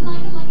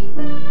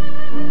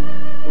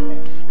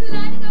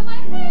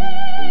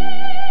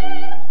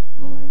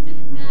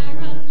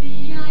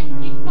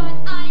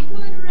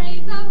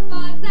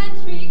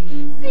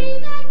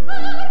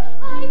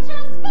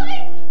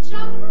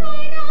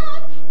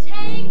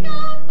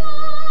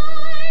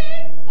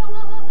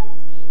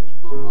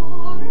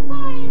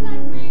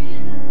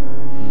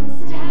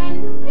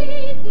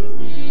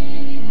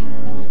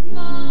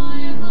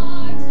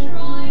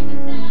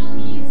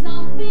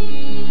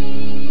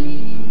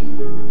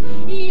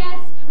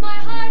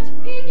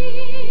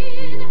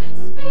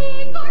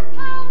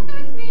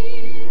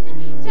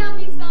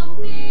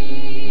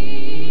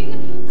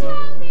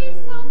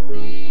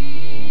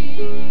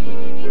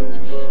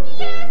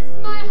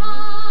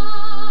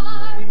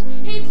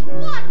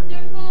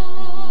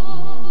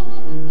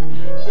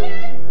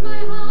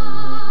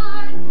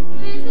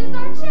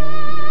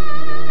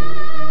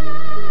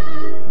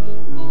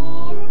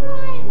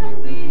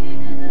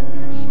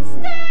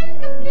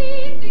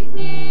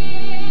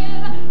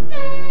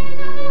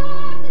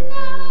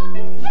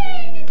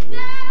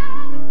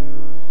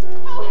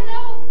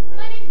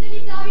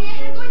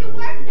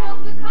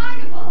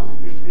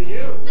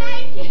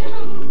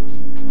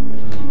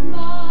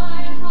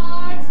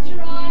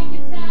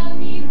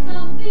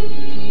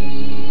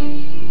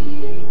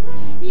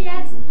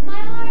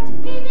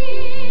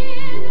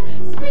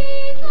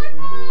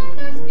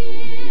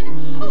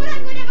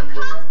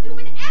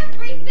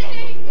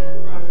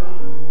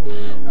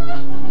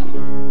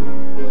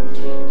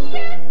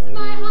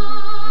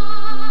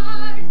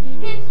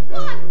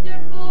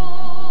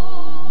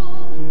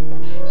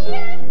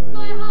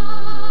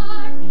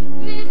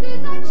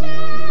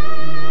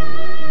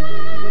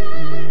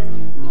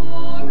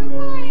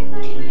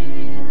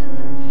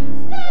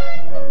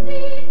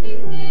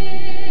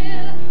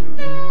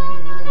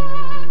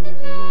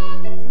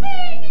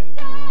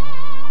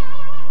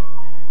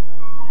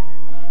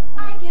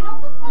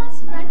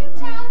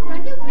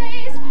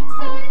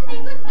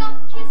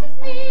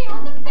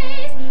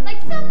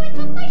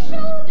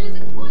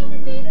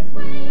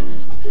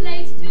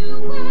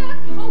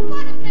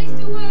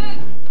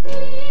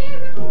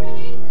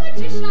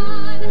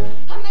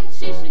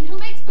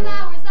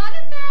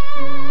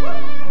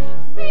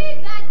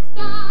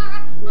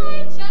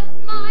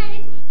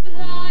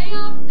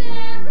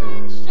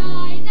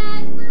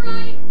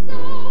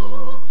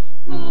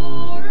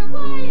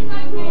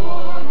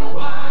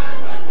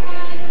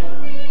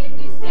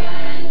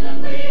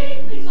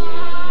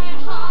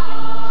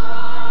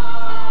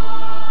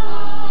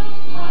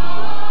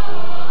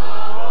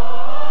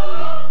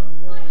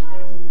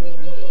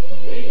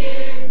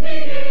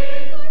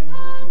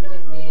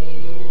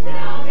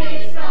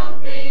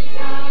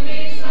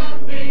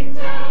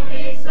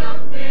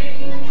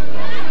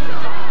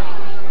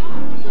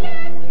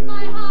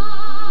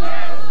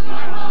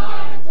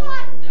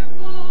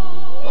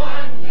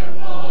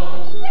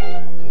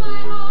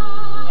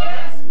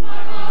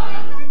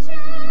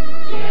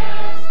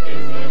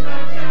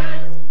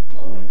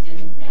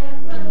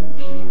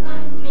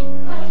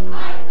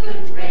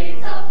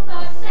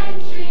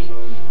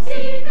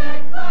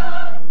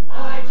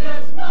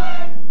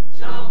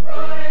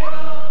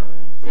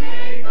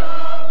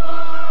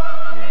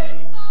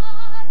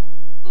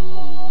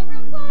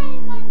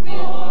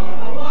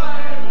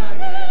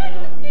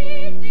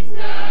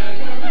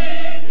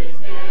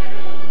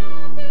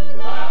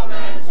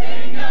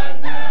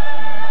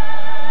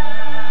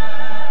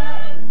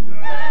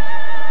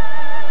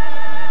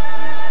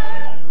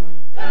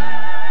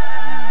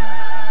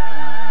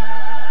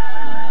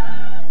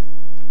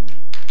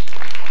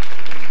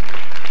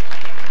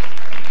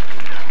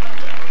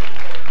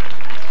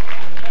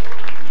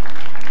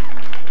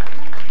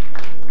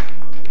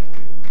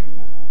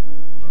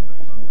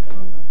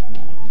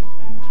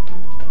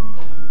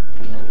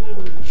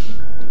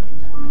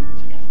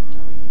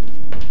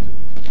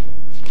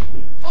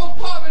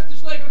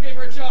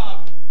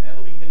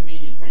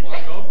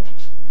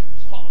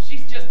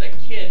 just a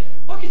kid.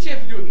 What could she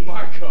have to do with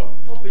Marco?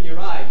 Open your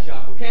eyes,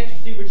 Jocko. Can't you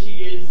see what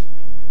she is?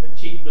 A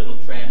cheap little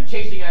tramp,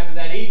 chasing after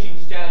that aging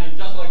stallion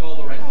just like all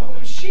the rest of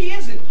them. She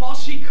isn't, Paul.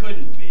 She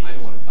couldn't be. I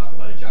don't want to talk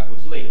about it, Jocko.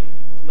 It's late.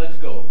 Let's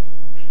go.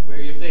 Where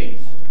are your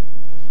things?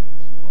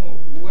 Oh,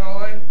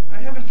 well, I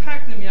haven't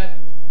packed them yet.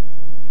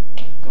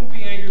 Don't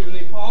be angry with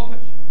me, Paul, but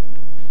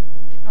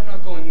I'm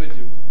not going with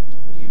you.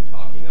 What are you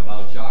talking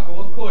about, Jocko?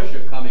 Of course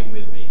you're coming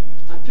with me.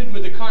 I've been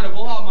with the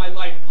Carnival all my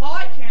life, Paul.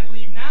 I can't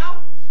leave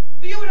now.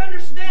 But you would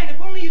understand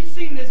if only you'd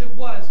seen it as it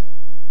was.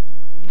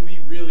 When we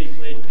really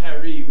played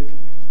Paris with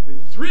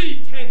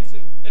 3 tents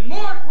and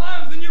more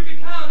clowns than you could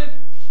count,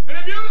 and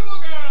a beautiful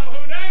girl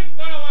who danced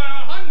on a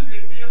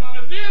 100 feet above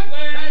a sea of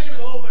flames. That's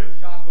over,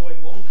 Jocko.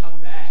 It won't come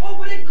back. Oh,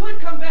 but it could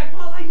come back,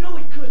 Paul. I know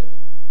it could.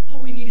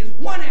 All we need is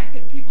one act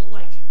that people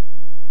liked,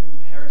 and then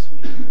Paris would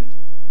hear it.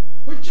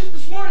 Or just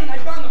this morning, I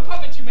found the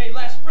puppets you made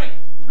last spring.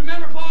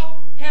 Remember, Paul?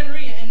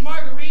 Henry and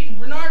Marguerite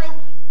and Renardo?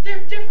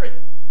 They're different.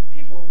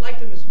 People like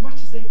them as much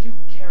as they do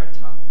Carrot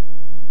Top.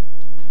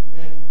 And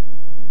then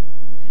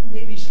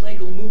maybe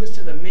Schlegel will move us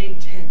to the main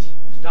tent.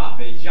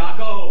 Stop it,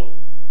 Jocko.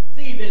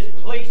 See this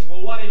place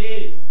for what it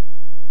is.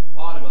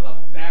 Bottom of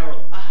the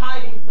barrel. A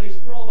hiding place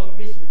for all the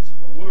misfits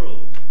of the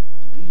world.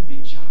 Leave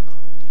it, Jocko.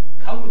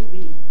 Come with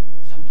me.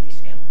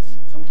 Someplace else.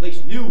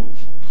 Someplace new.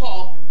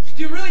 Paul,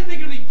 do you really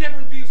think it'll be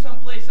different for you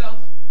someplace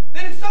else?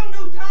 Then in some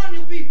new town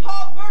you'll be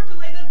Paul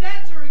Berthollet, the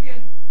dancer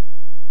again.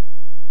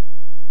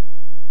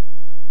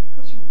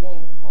 Because you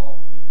won't,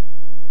 Paul.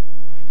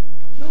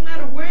 No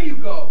matter where you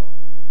go.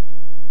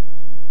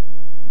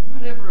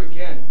 Not ever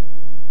again.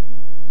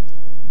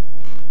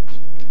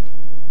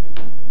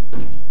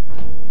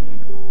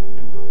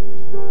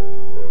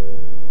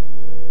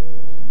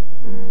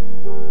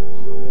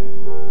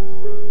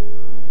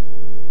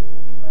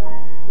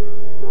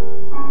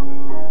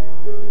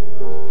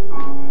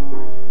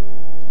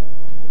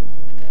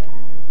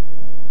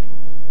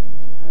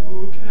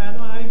 Who can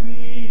I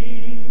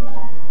be?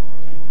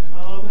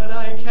 How that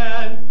I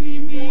can't be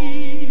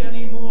me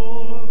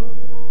anymore?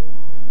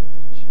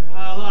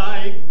 Shall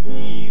I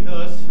be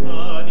the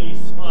sunny,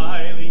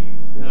 smiling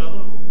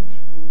fellow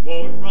who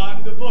won't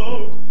rock the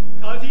boat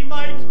 'cause he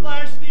might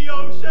splash the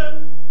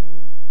ocean?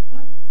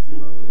 But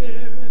sit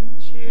there and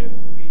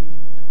cheerfully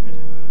twitter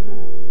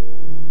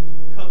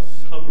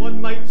 'cause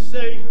someone might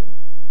say,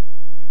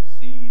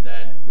 see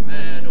that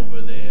man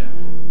over there?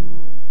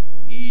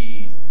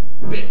 He's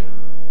bitter.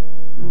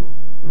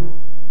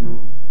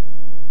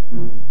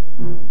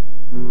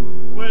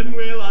 When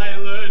will I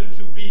learn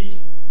to be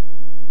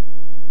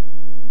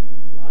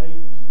like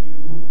you?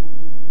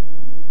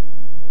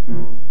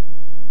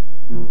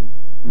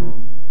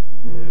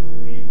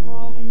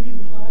 Everybody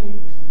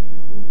likes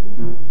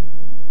you.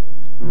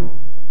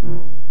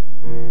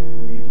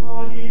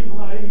 Everybody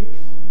likes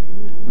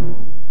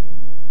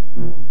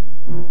you.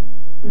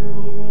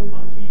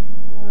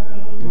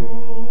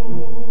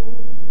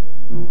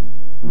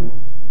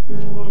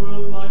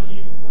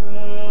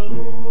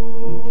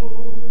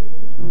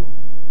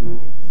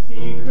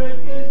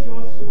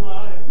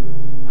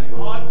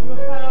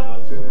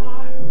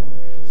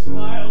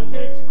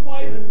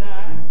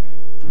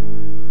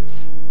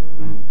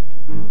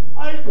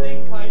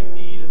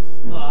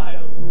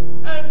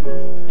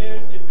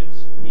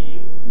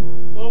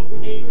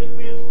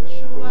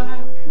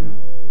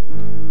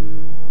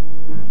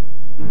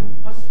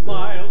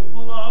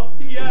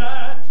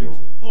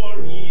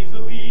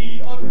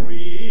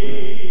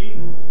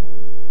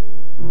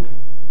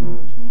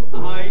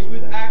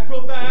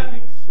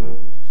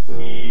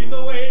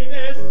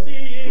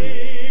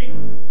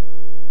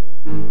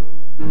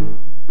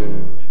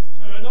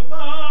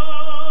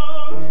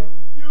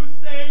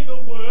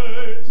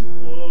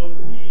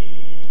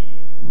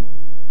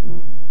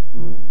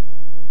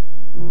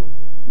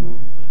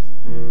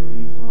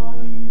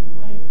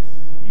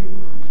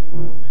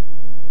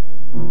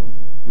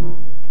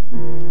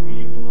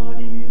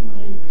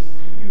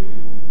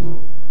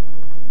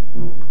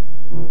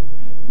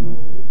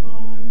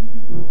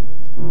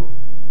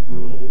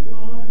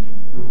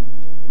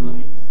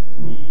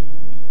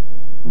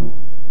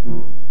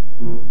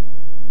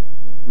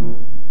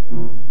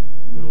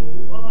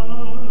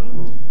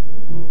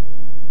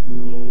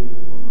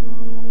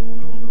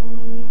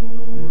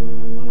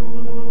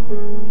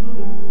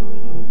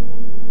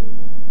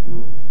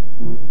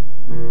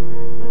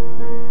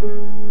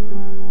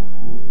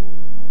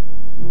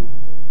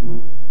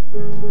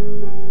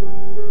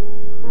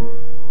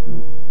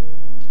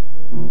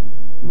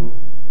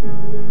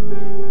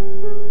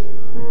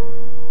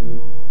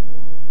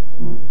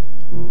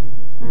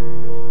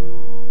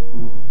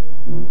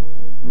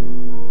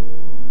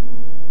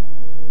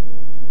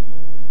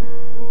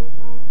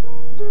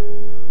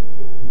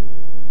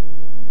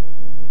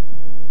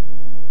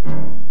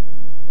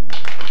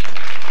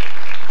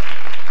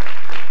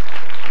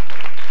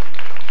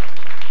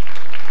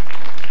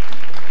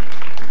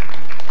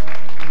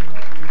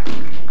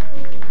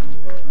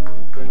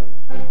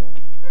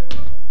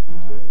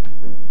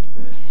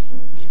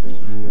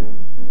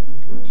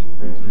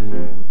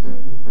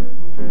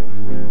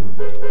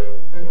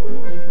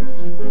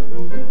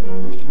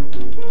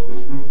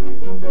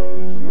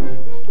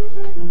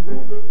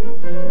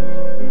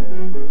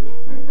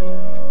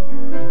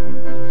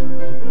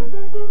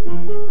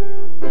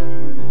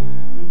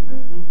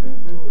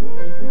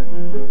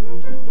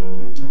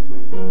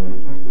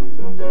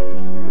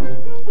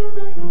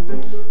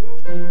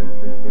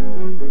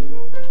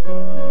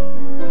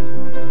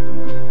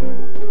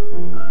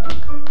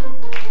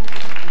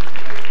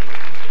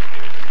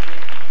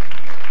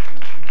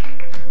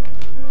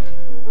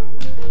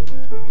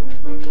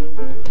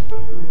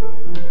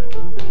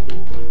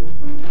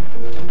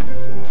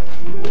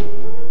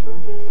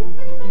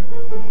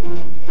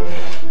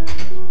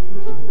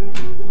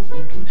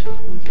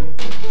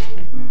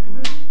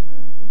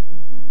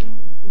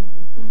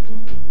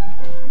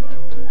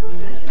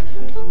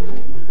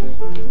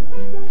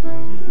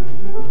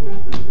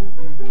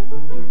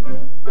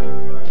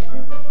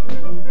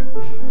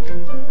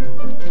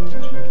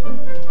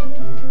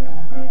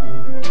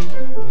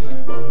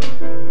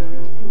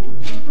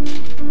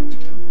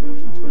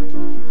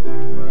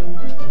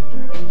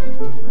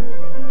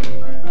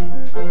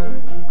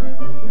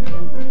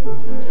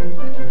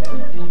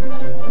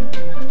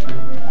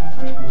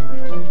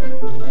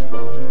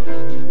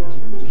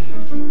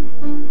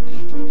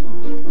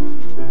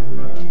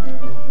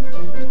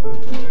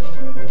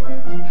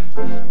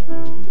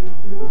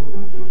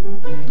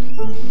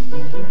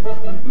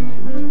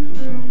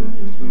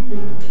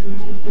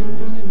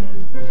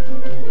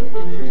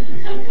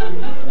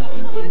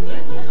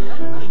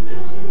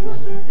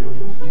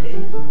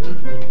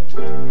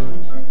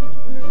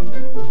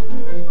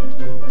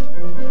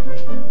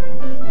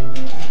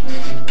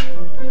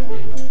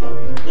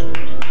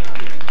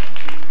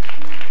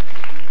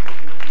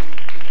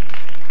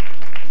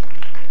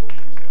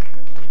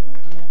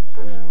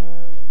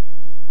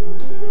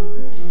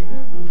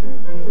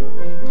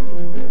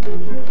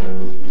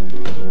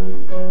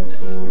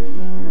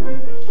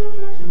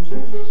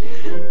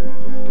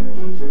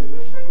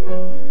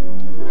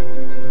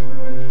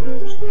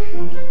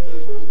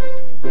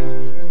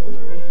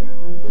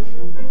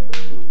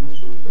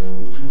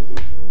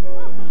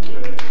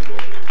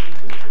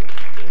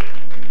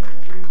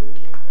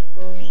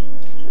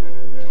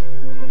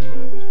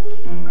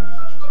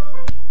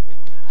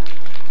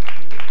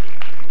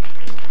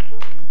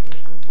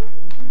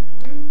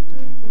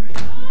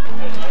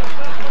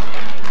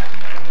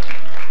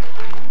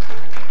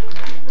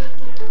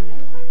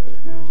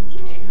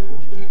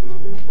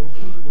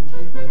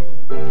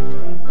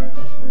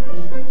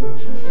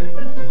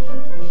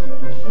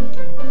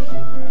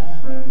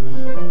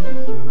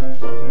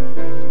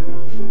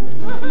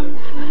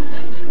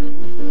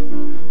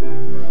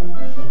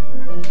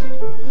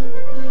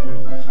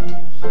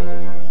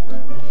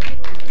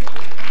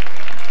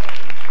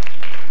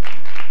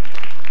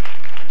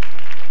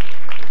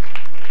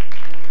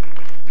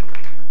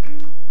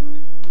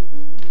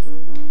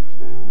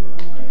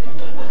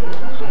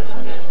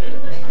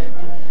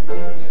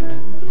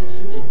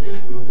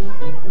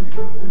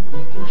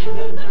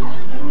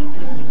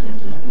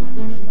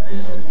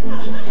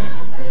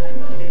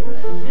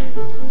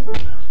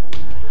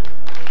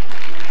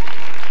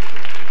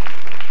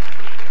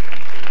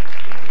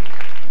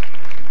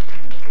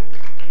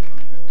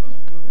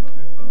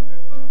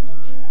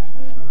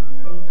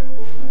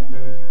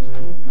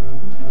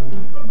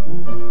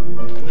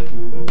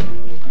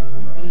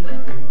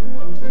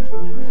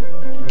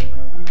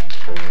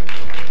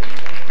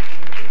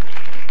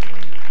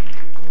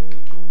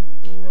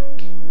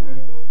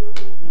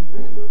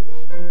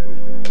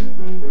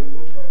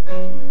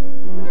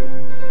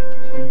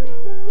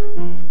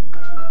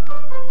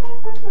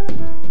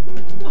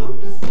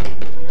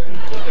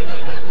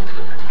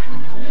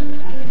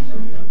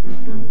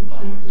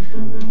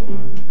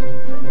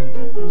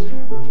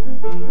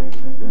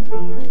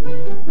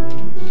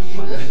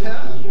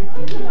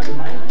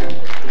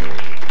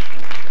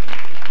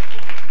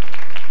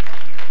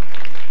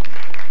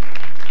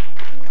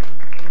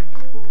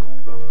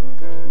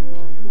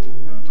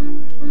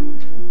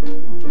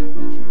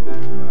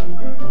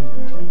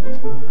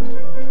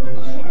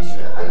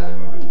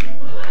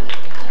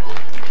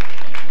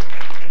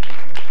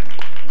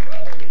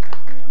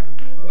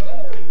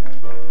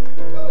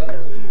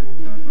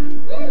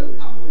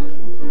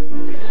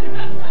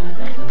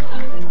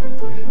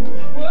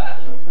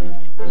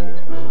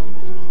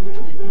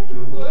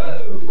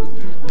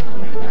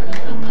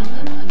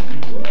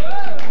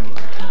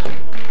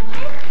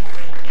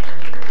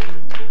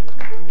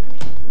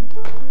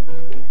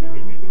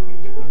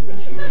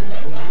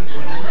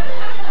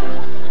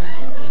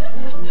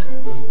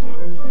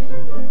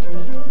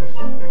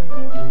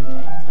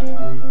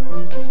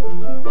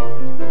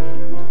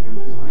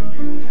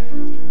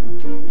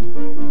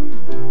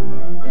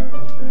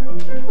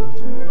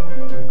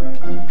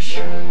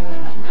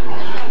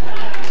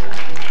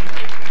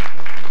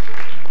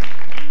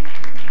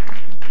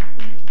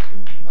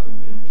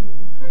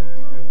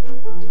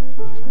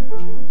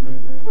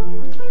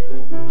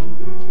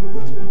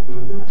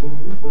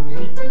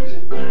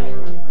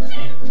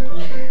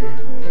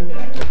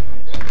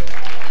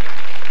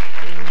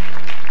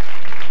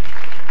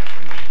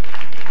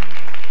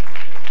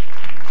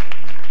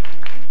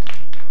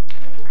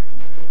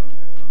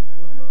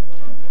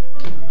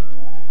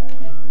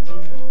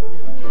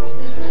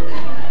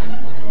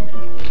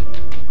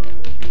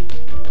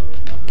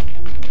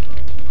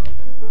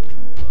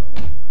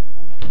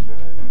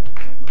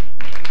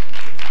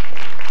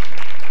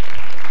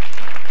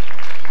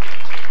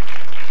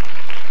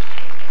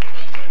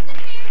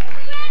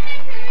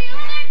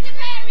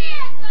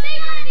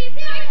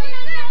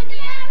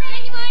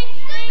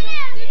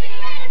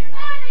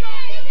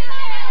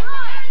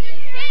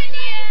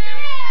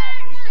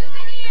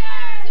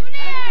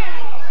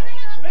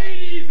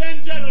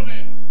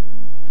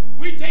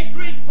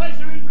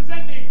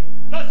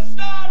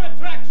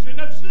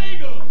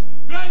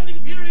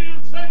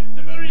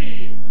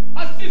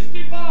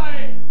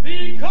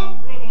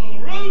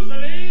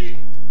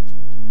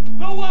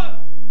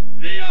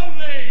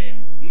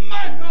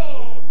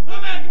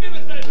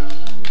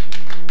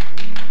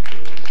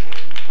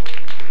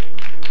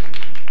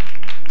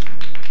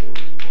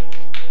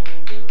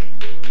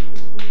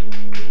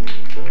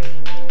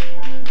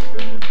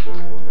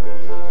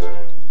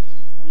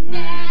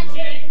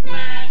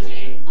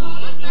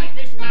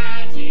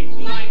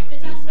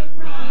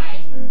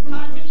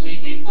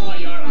 Before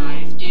your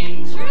eyes,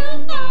 in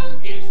true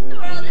focus, the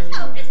world is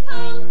hocus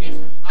pocus.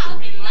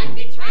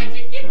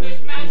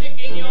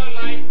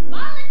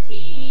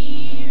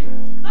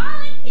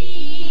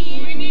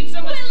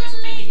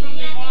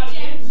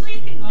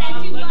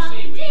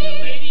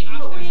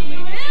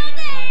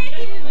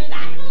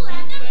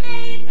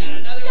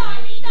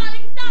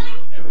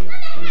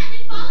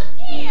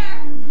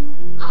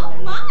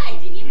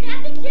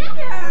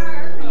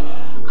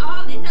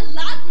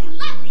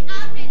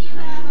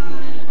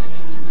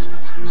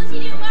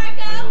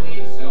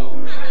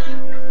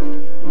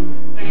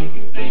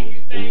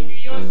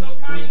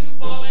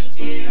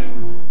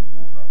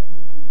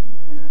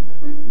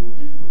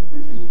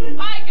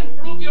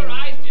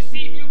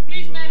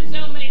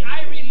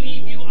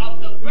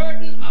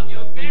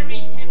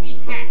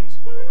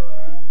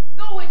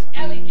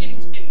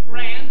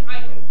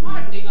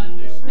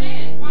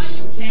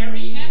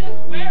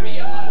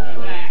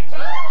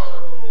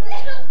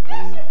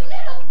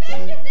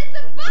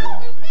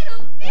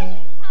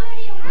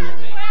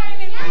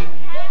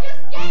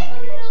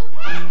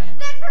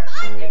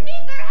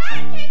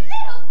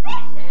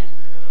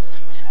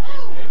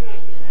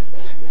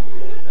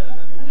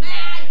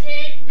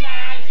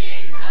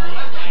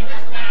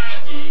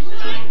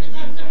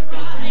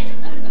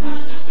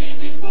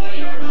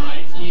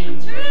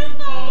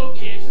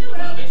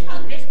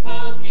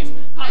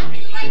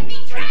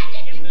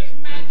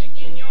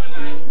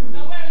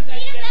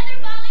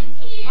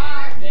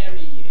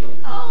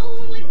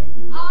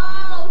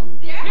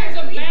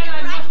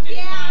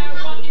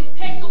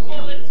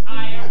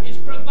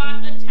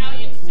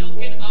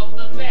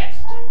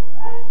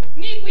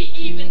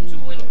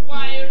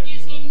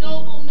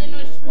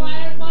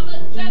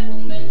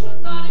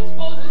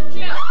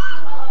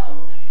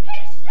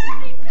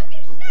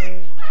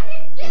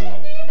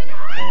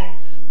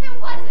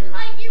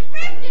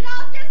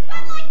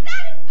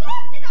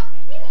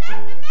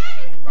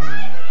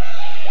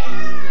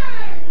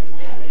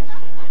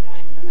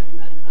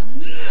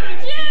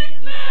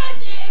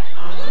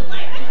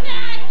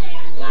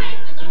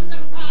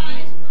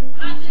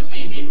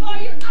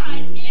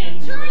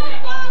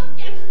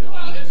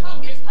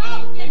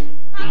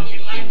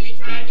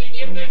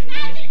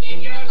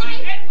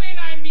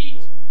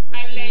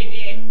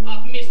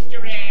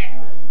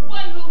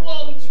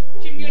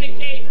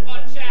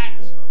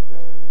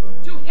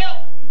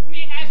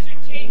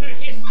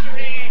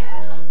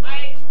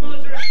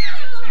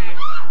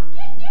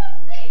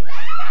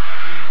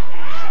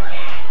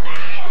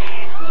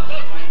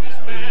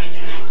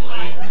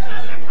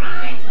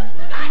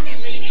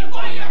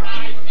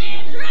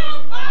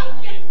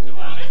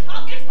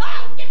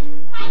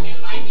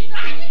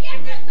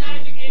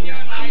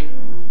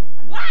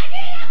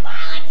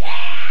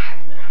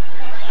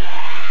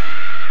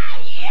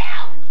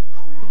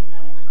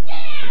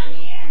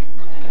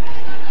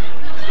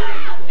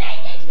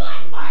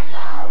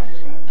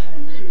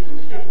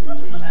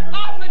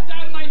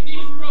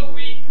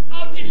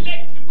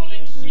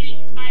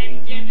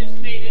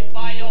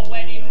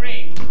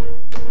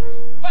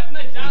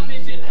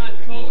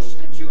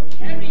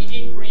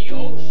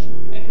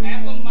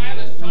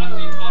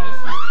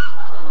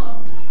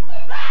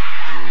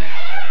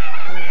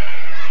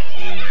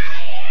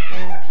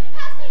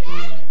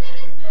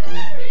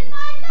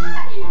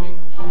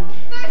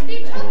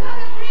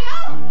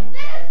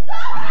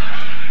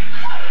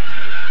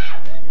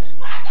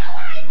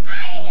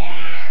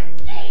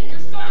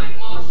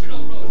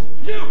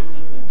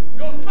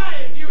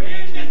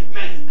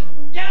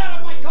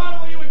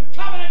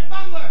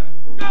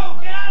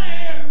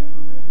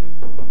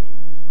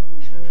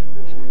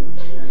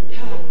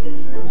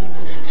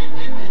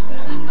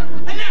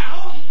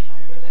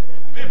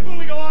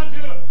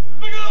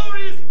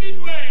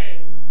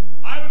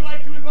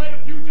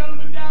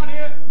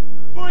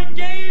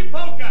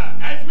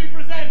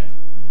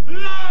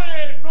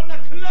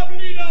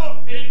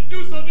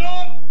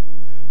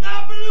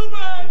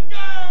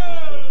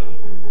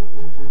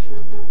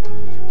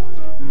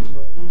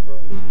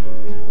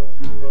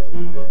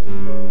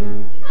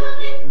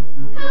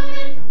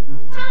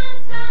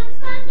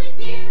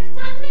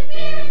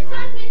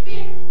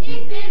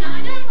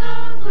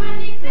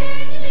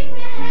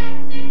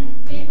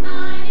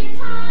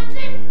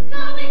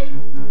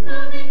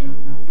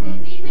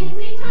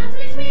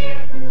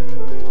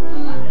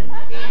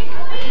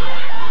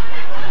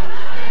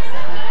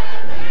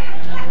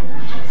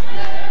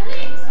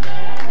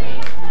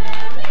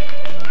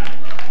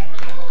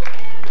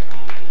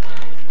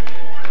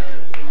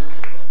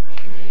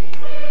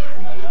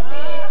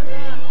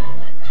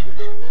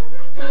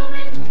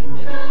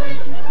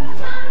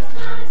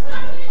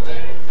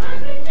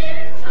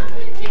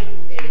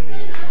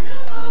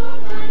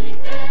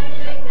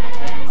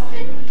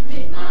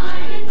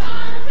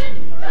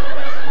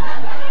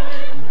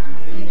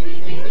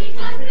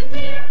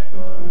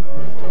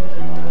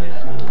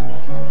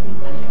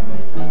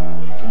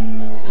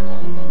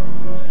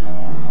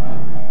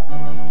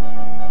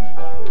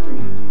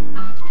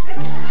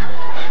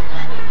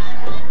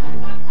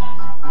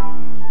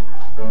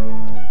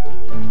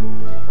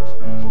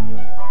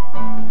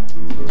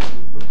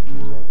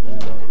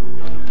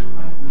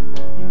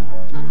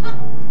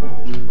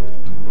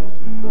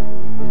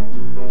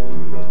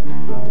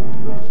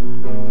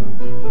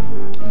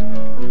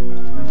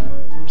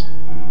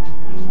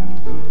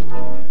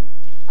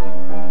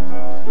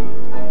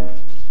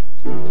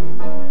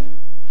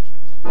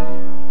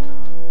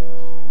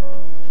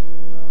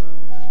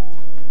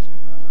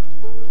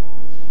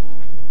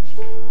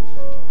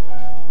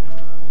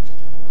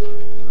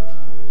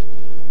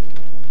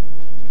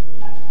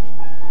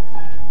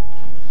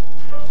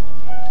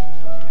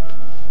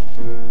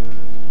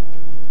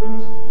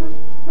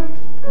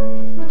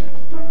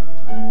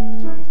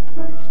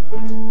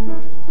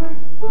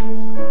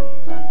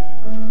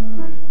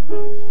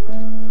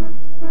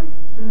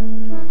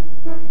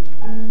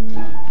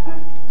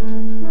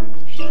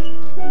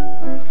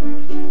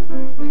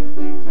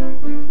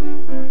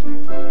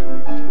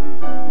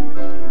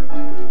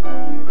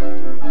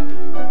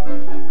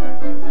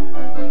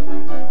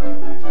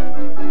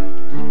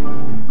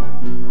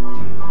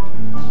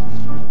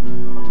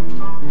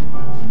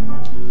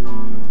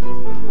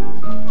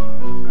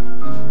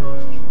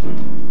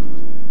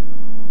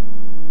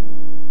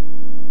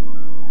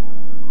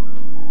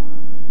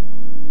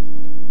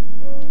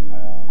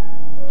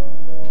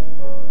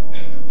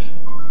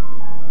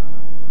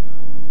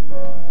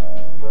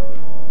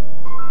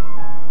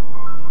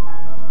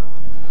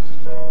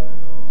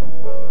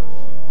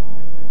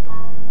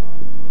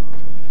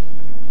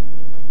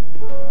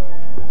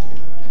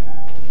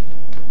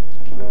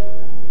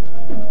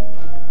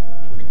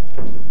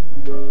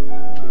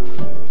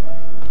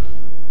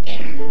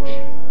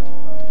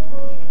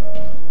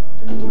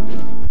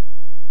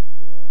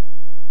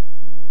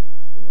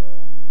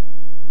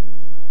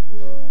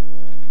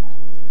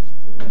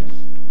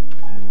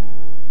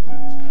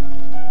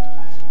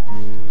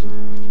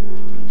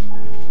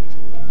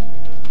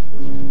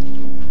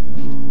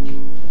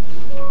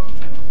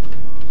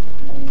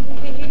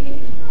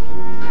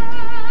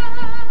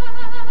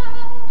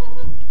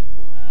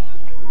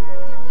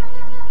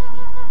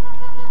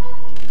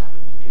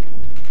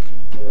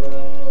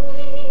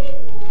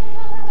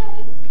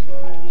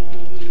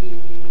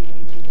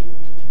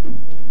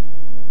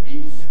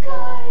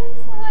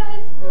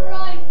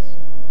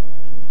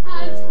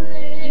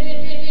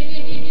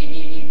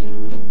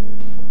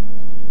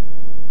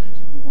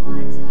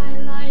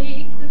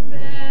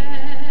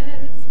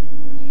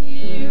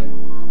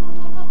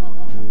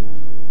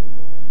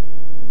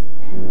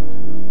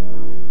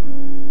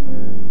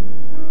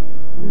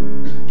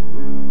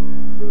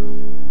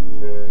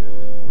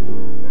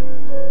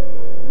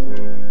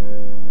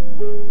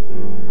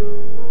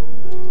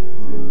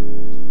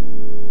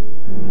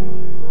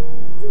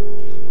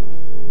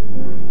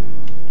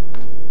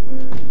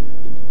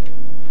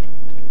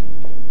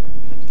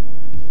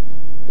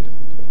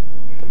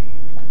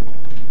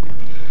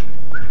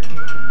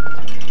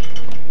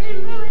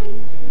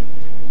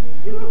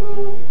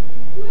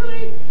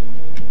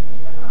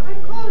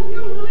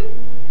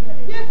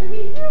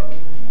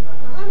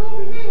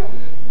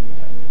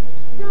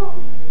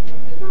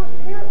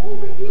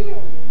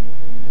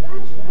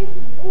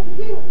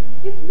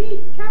 It's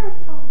me, Carrot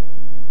Top.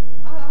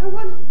 I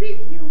want to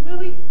speak to you,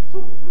 Lily,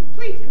 so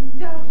please come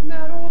down from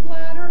that old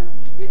ladder.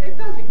 It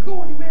doesn't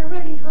go anywhere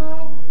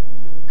anyhow.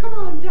 Come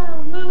on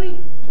down, Lily.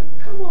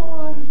 Come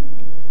on.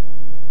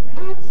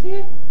 That's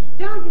it.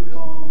 Down you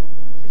go.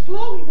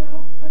 Slowly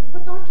now,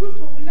 but not too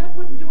slowly. That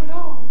wouldn't do at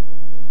all.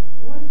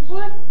 One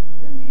foot,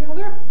 then the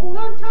other. Hold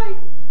on tight.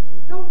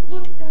 And don't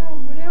look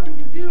down, whatever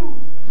you do.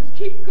 Just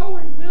keep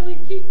going, Lily.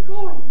 Keep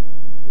going.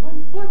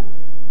 One foot,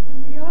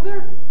 then the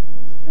other.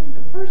 Then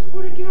the first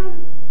foot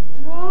again.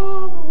 And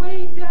all the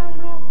way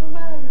down off the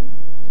ladder.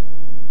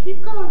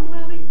 Keep going,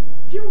 Lily.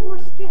 A few more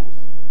steps.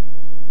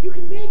 You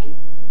can make it.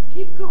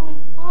 Keep going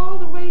all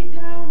the way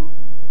down,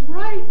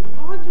 right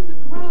onto the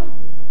ground.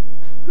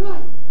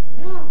 Good.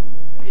 Now,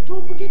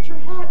 don't forget your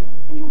hat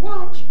and your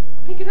watch.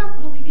 Pick it up,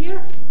 Lily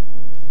dear.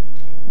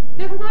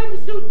 Never mind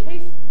the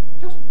suitcase.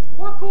 Just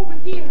walk over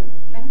here,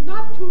 and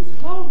not too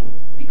slowly,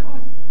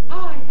 because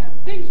I have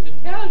things to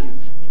tell you.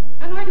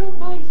 And I don't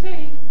mind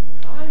saying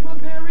I'm a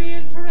very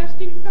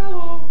interesting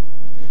fellow.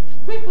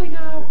 Quickly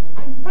now,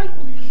 I'm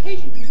frightfully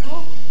impatient, you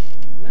know.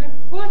 Left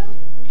foot,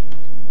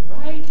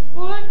 right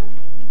foot.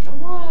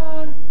 Come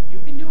on, you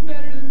can do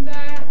better than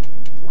that.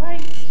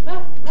 Right,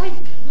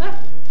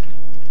 left.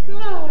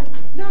 Good.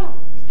 Now,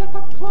 step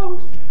up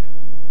close.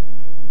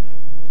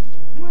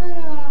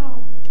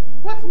 Well,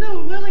 what's new,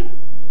 Lily?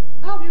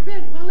 How have you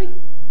been, Lily?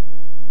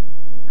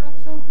 Not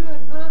so good,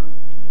 huh?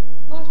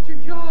 Lost your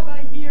job,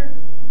 I hear.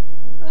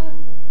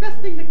 Best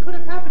thing that could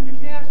have happened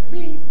if you ask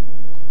me.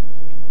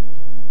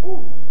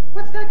 Oh,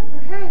 what's that in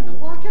your hand, a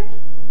locket?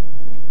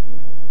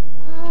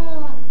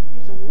 Ah,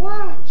 it's a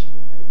watch.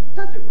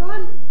 Does it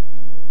run?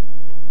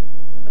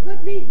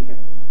 Let me hear.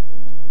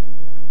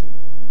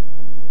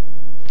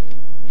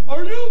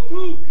 Are you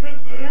two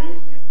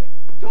kissing?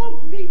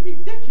 Don't be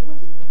ridiculous.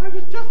 I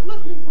was just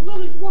listening to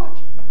Lily's watch.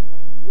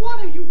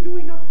 What are you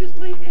doing up this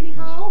late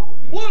anyhow?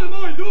 What am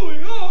I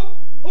doing up?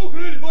 How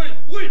can anybody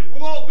sleep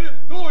with all this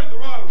noise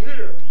around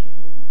here?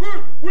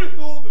 First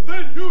whistles, and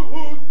then you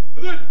hoots,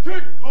 and then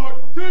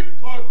tick-tock,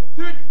 tick-tock,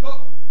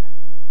 tick-tock.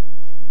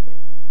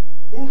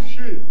 Who's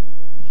she?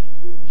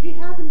 She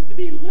happens to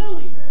be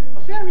Lily, a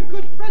very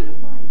good friend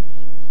of mine.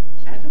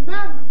 As a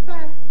matter of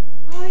fact,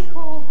 I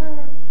call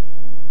her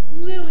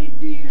Lily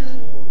dear.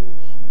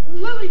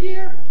 Lily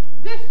dear,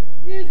 this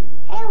is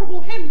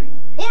Horrible Henry.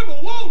 I'm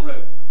a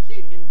walrus!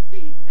 She can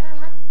see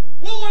that.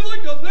 Well, I'd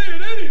like to say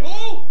it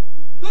anyhow.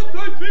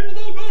 Sometimes people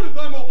don't notice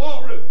I'm a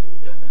walrus.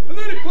 And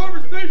then in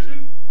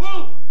conversation,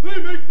 well,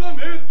 they make some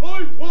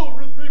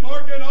anti-walrus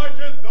remark and I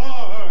just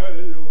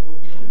die.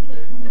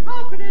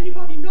 How could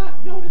anybody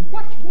not notice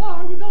what you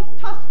are with those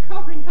tusks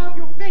covering half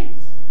your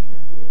face?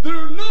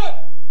 They're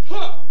not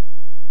tough.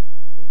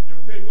 You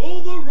take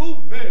all the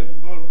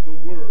romance out of the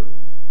word.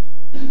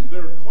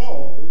 They're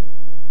called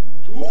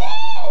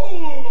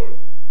dwarfs.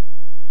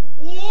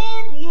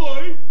 Long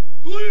white,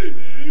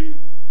 gleaming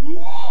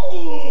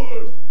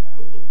dwarfs.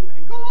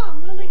 Go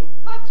on, Lily.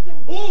 Touch them.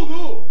 Oh,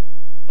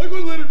 no. I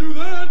couldn't let her do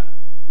that.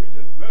 We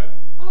just met.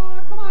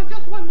 Come on,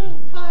 just one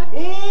little touch.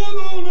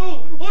 Oh,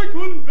 no. I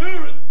couldn't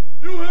bear it.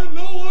 You have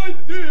no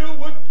idea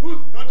what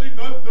tooth touching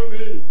does to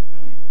me.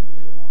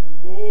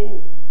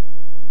 Oh,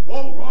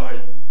 all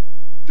right.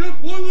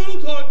 Just one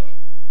little touch.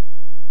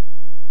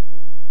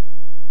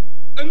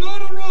 And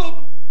not a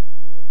rub.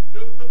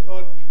 Just a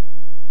touch.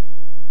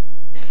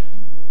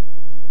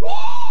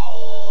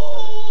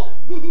 Oh!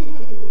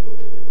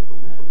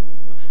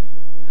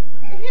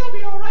 He'll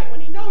be all right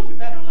when he knows you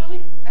better,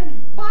 Lily.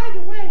 And by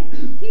the way,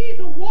 he's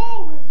a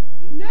walrus.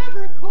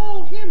 Never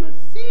call him a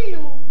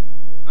seal.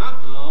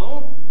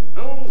 Uh-oh.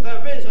 Who's the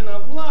vision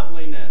of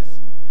loveliness?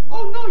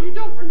 Oh, no, you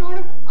don't,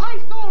 Renardo. I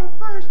saw her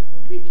first.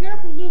 Be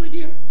careful, Lily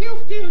dear. He'll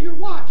steal your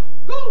watch.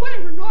 Go away,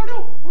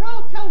 Renardo, or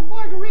I'll tell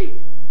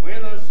Marguerite.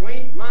 With a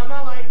sweet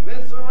mama like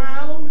this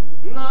around?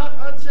 Not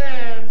a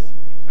chance.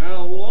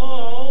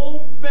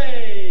 Hello,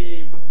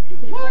 babe.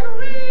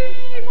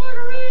 Marguerite!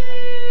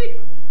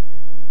 Marguerite!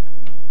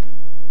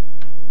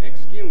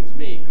 Excuse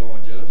me,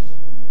 gorgeous,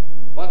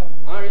 but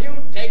are you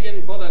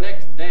taken for the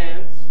next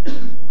dance?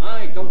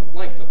 I don't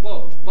like to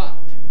boast, but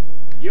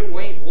you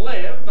ain't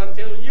lived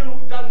until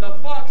you've done the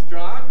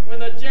foxtrot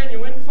with a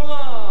genuine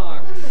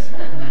fox.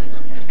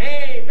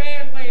 Hey,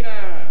 band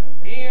leader,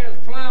 here's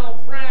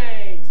 12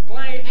 francs.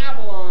 Play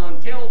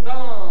Avalon till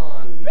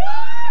dawn.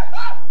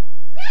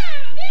 Sir,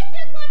 this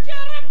is what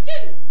you're up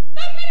to.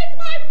 The minute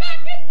my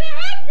back is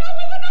turned, you're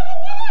with another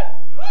woman.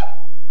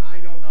 I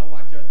don't know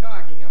what you're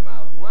talking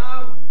about,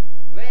 love.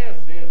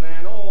 This is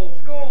an old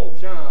school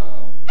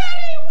chum.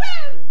 Very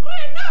well,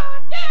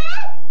 Renardo.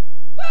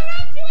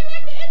 Perhaps you would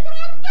like to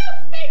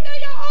introduce me to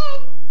your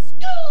old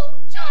school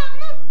chum.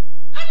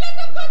 Unless,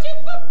 of course,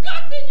 you've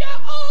forgotten your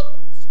old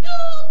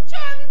school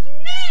chum's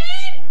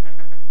name.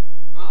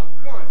 Of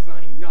course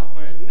I know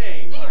her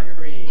name,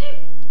 Marguerite.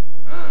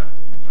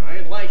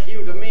 I'd like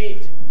you to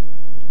meet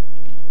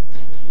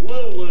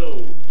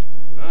Lulu.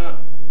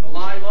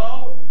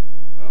 Lilo?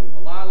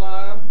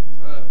 Lila?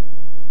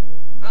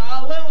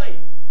 Lily.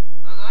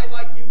 I'd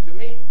like you to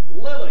meet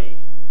Lily.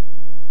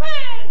 Well,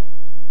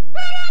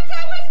 perhaps I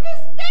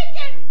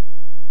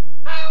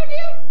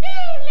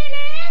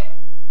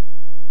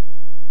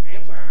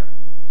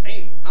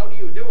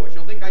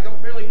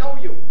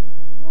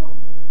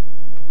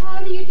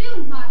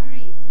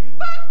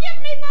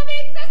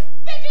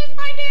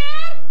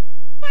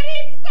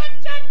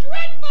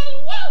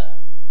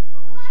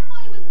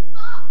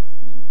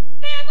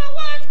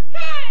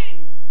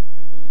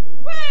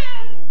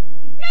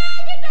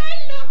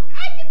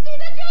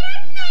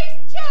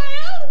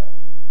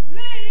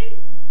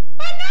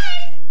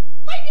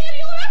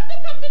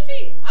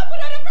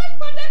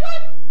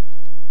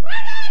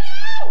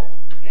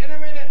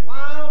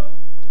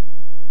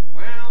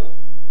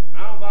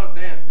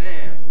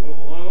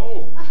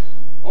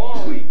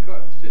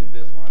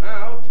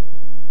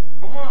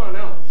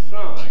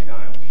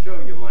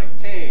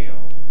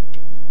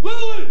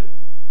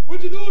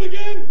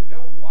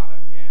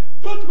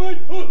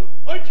Oh,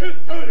 I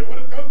can't tell you what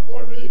it does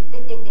for me.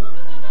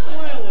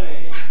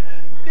 Lily,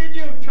 did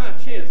you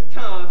touch his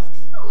tusks?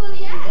 Well,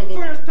 yes.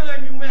 First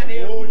time you met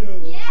him? Oh, yeah.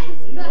 Yes,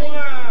 but...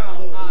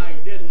 Well, I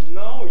didn't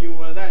know you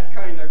were that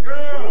kind of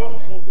girl.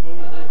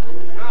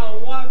 How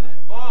was it?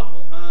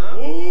 Awful, huh?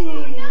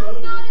 Oh, No,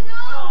 not at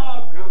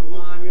all. Oh, come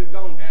on, you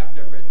don't have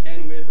to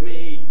pretend with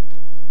me.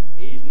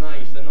 He's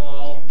nice and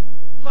all,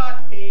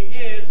 but he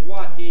is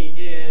what he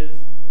is.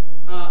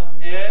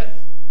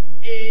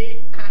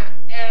 S-E-L-E.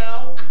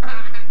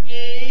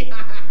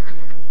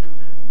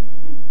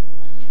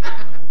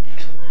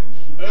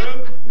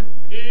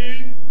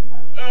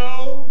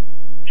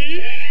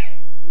 F-E-L-E?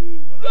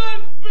 That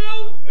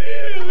spells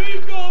seal! He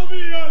called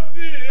me a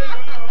seal!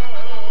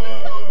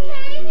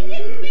 Okay, he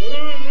didn't mean it.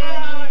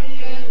 Oh,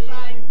 yes,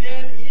 I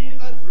did. He's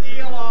a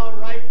seal, all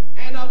right,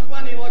 and a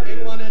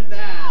funny-looking one at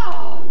that.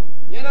 Oh.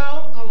 You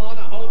know, a lot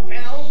of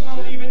hotels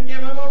won't even give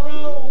him a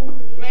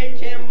room. Make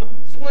him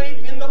sleep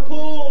in the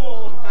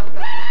pool.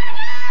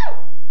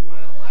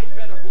 Well, I'd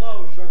better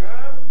blow,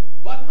 sugar,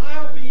 but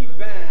I'll be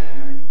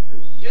back.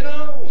 You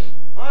know,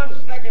 on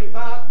second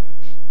thought,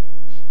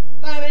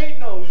 that ain't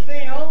no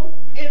seal.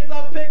 It's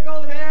a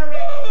pickled herring.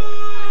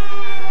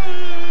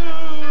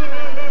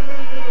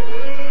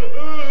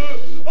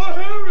 A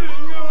herring!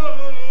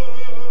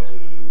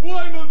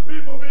 Why must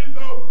people be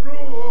so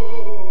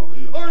cruel?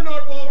 Are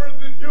not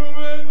walruses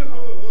human?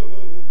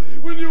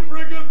 When you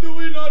bring us, do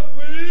we not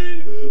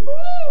bleed?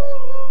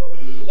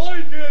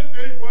 I can't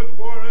take much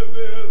more of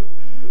this.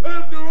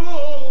 After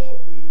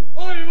all,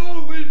 I'm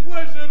only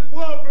flesh and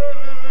blubber.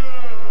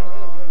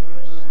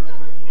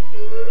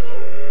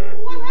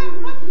 What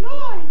happened? What's the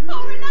noise?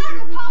 Oh,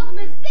 Renato called him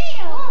a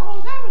seal.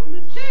 Oh, that was a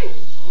mistake.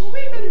 Well, we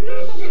better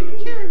do something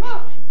to cheer him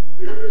up.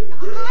 I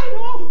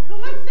know. Well,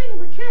 let's sing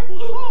him a cheerful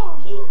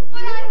song. But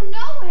I don't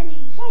know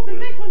any. Oh, then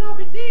make one up.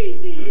 It's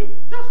easy.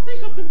 Just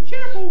think of some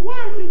cheerful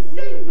words and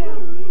sing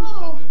them.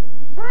 Oh,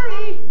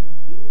 Hurry.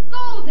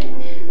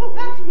 golden. Oh,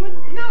 that's good.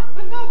 Now,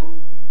 another.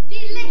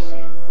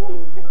 Delicious.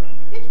 Oh,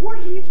 it's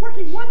working. It's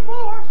working. One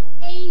more.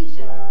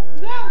 Angel.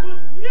 That was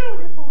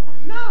beautiful.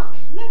 Now,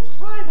 let's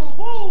try the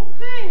whole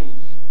thing.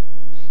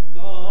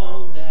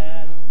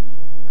 Golden,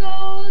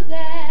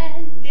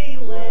 Golden.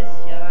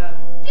 delicious,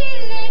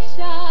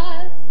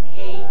 Delicious.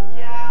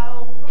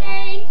 angel.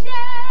 Angel.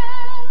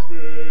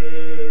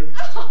 Big.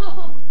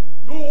 Oh.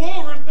 To a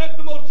walrus, that's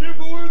the most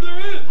cheerful word there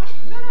is.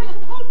 Then I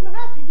suppose we'll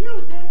have to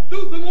use it.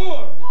 Do some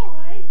more. All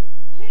right.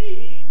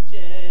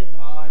 Peaches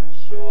on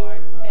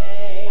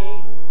shortcake,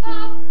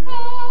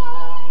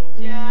 Popcorn.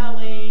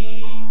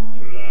 jelly,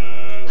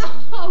 Class.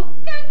 Oh,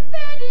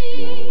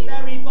 confetti.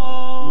 berry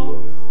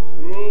bones,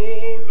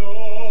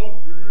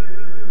 Love.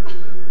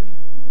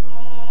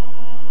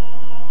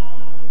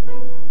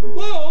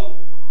 Love?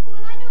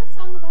 Well, I know a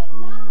song about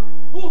love.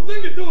 Oh,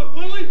 sing it to us,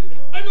 Lily.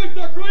 I might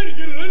start crying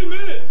again in any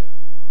minute.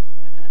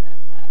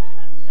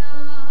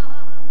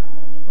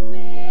 Love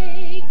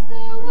makes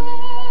the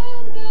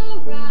world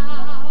go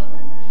round.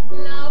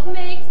 Love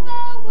makes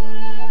the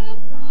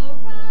world go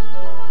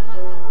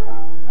round.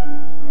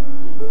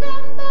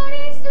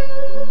 Somebody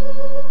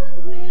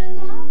soon will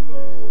love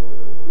you.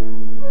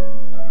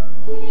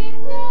 If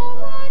no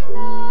one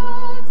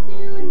loves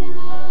you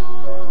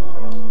now,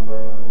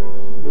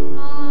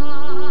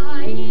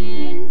 high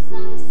in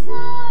some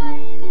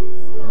silent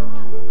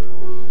sky,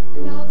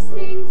 love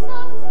sings a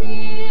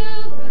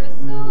silver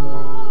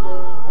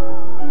song,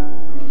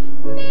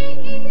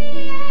 making the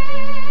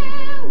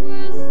air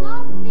whirl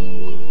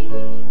softly.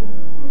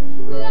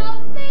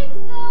 Love makes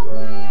the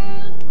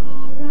world go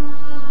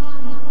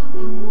round.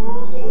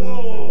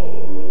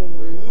 Oh,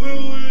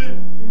 Lily,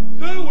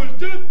 that was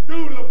just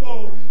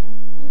beautiful.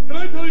 Can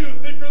I tell you a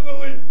secret,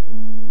 Lily?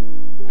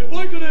 If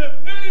I could have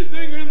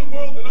anything in the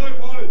world that I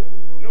wanted,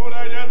 you know what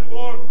I'd ask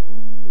for?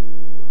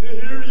 To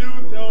hear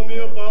you tell me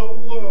about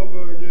love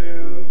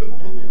again.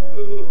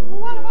 Well,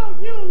 what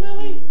about you,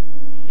 Lily?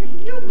 If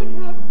you could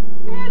have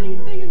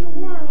anything in the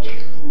world,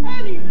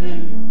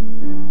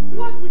 anything,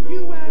 what would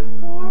you ask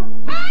for?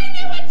 I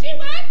know what she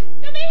wants!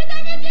 To be with a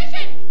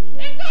magician!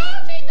 It's all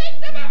she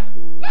thinks about!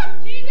 Look,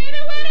 she's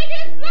even wearing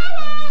his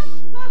flowers!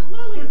 Let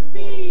Lily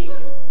speak.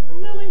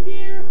 Lily,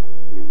 dear,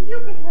 if you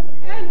could have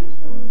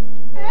anything,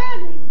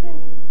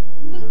 anything.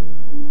 Well,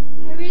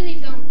 I really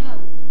don't know.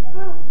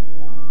 Well,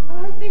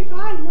 I think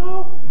I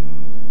know.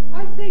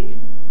 I think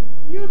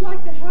you'd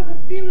like to have the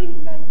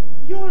feeling that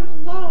you're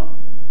loved,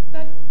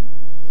 that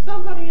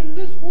somebody in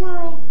this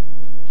world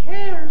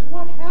cares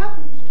what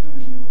happens to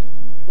you.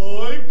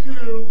 I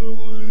care,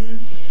 Lily.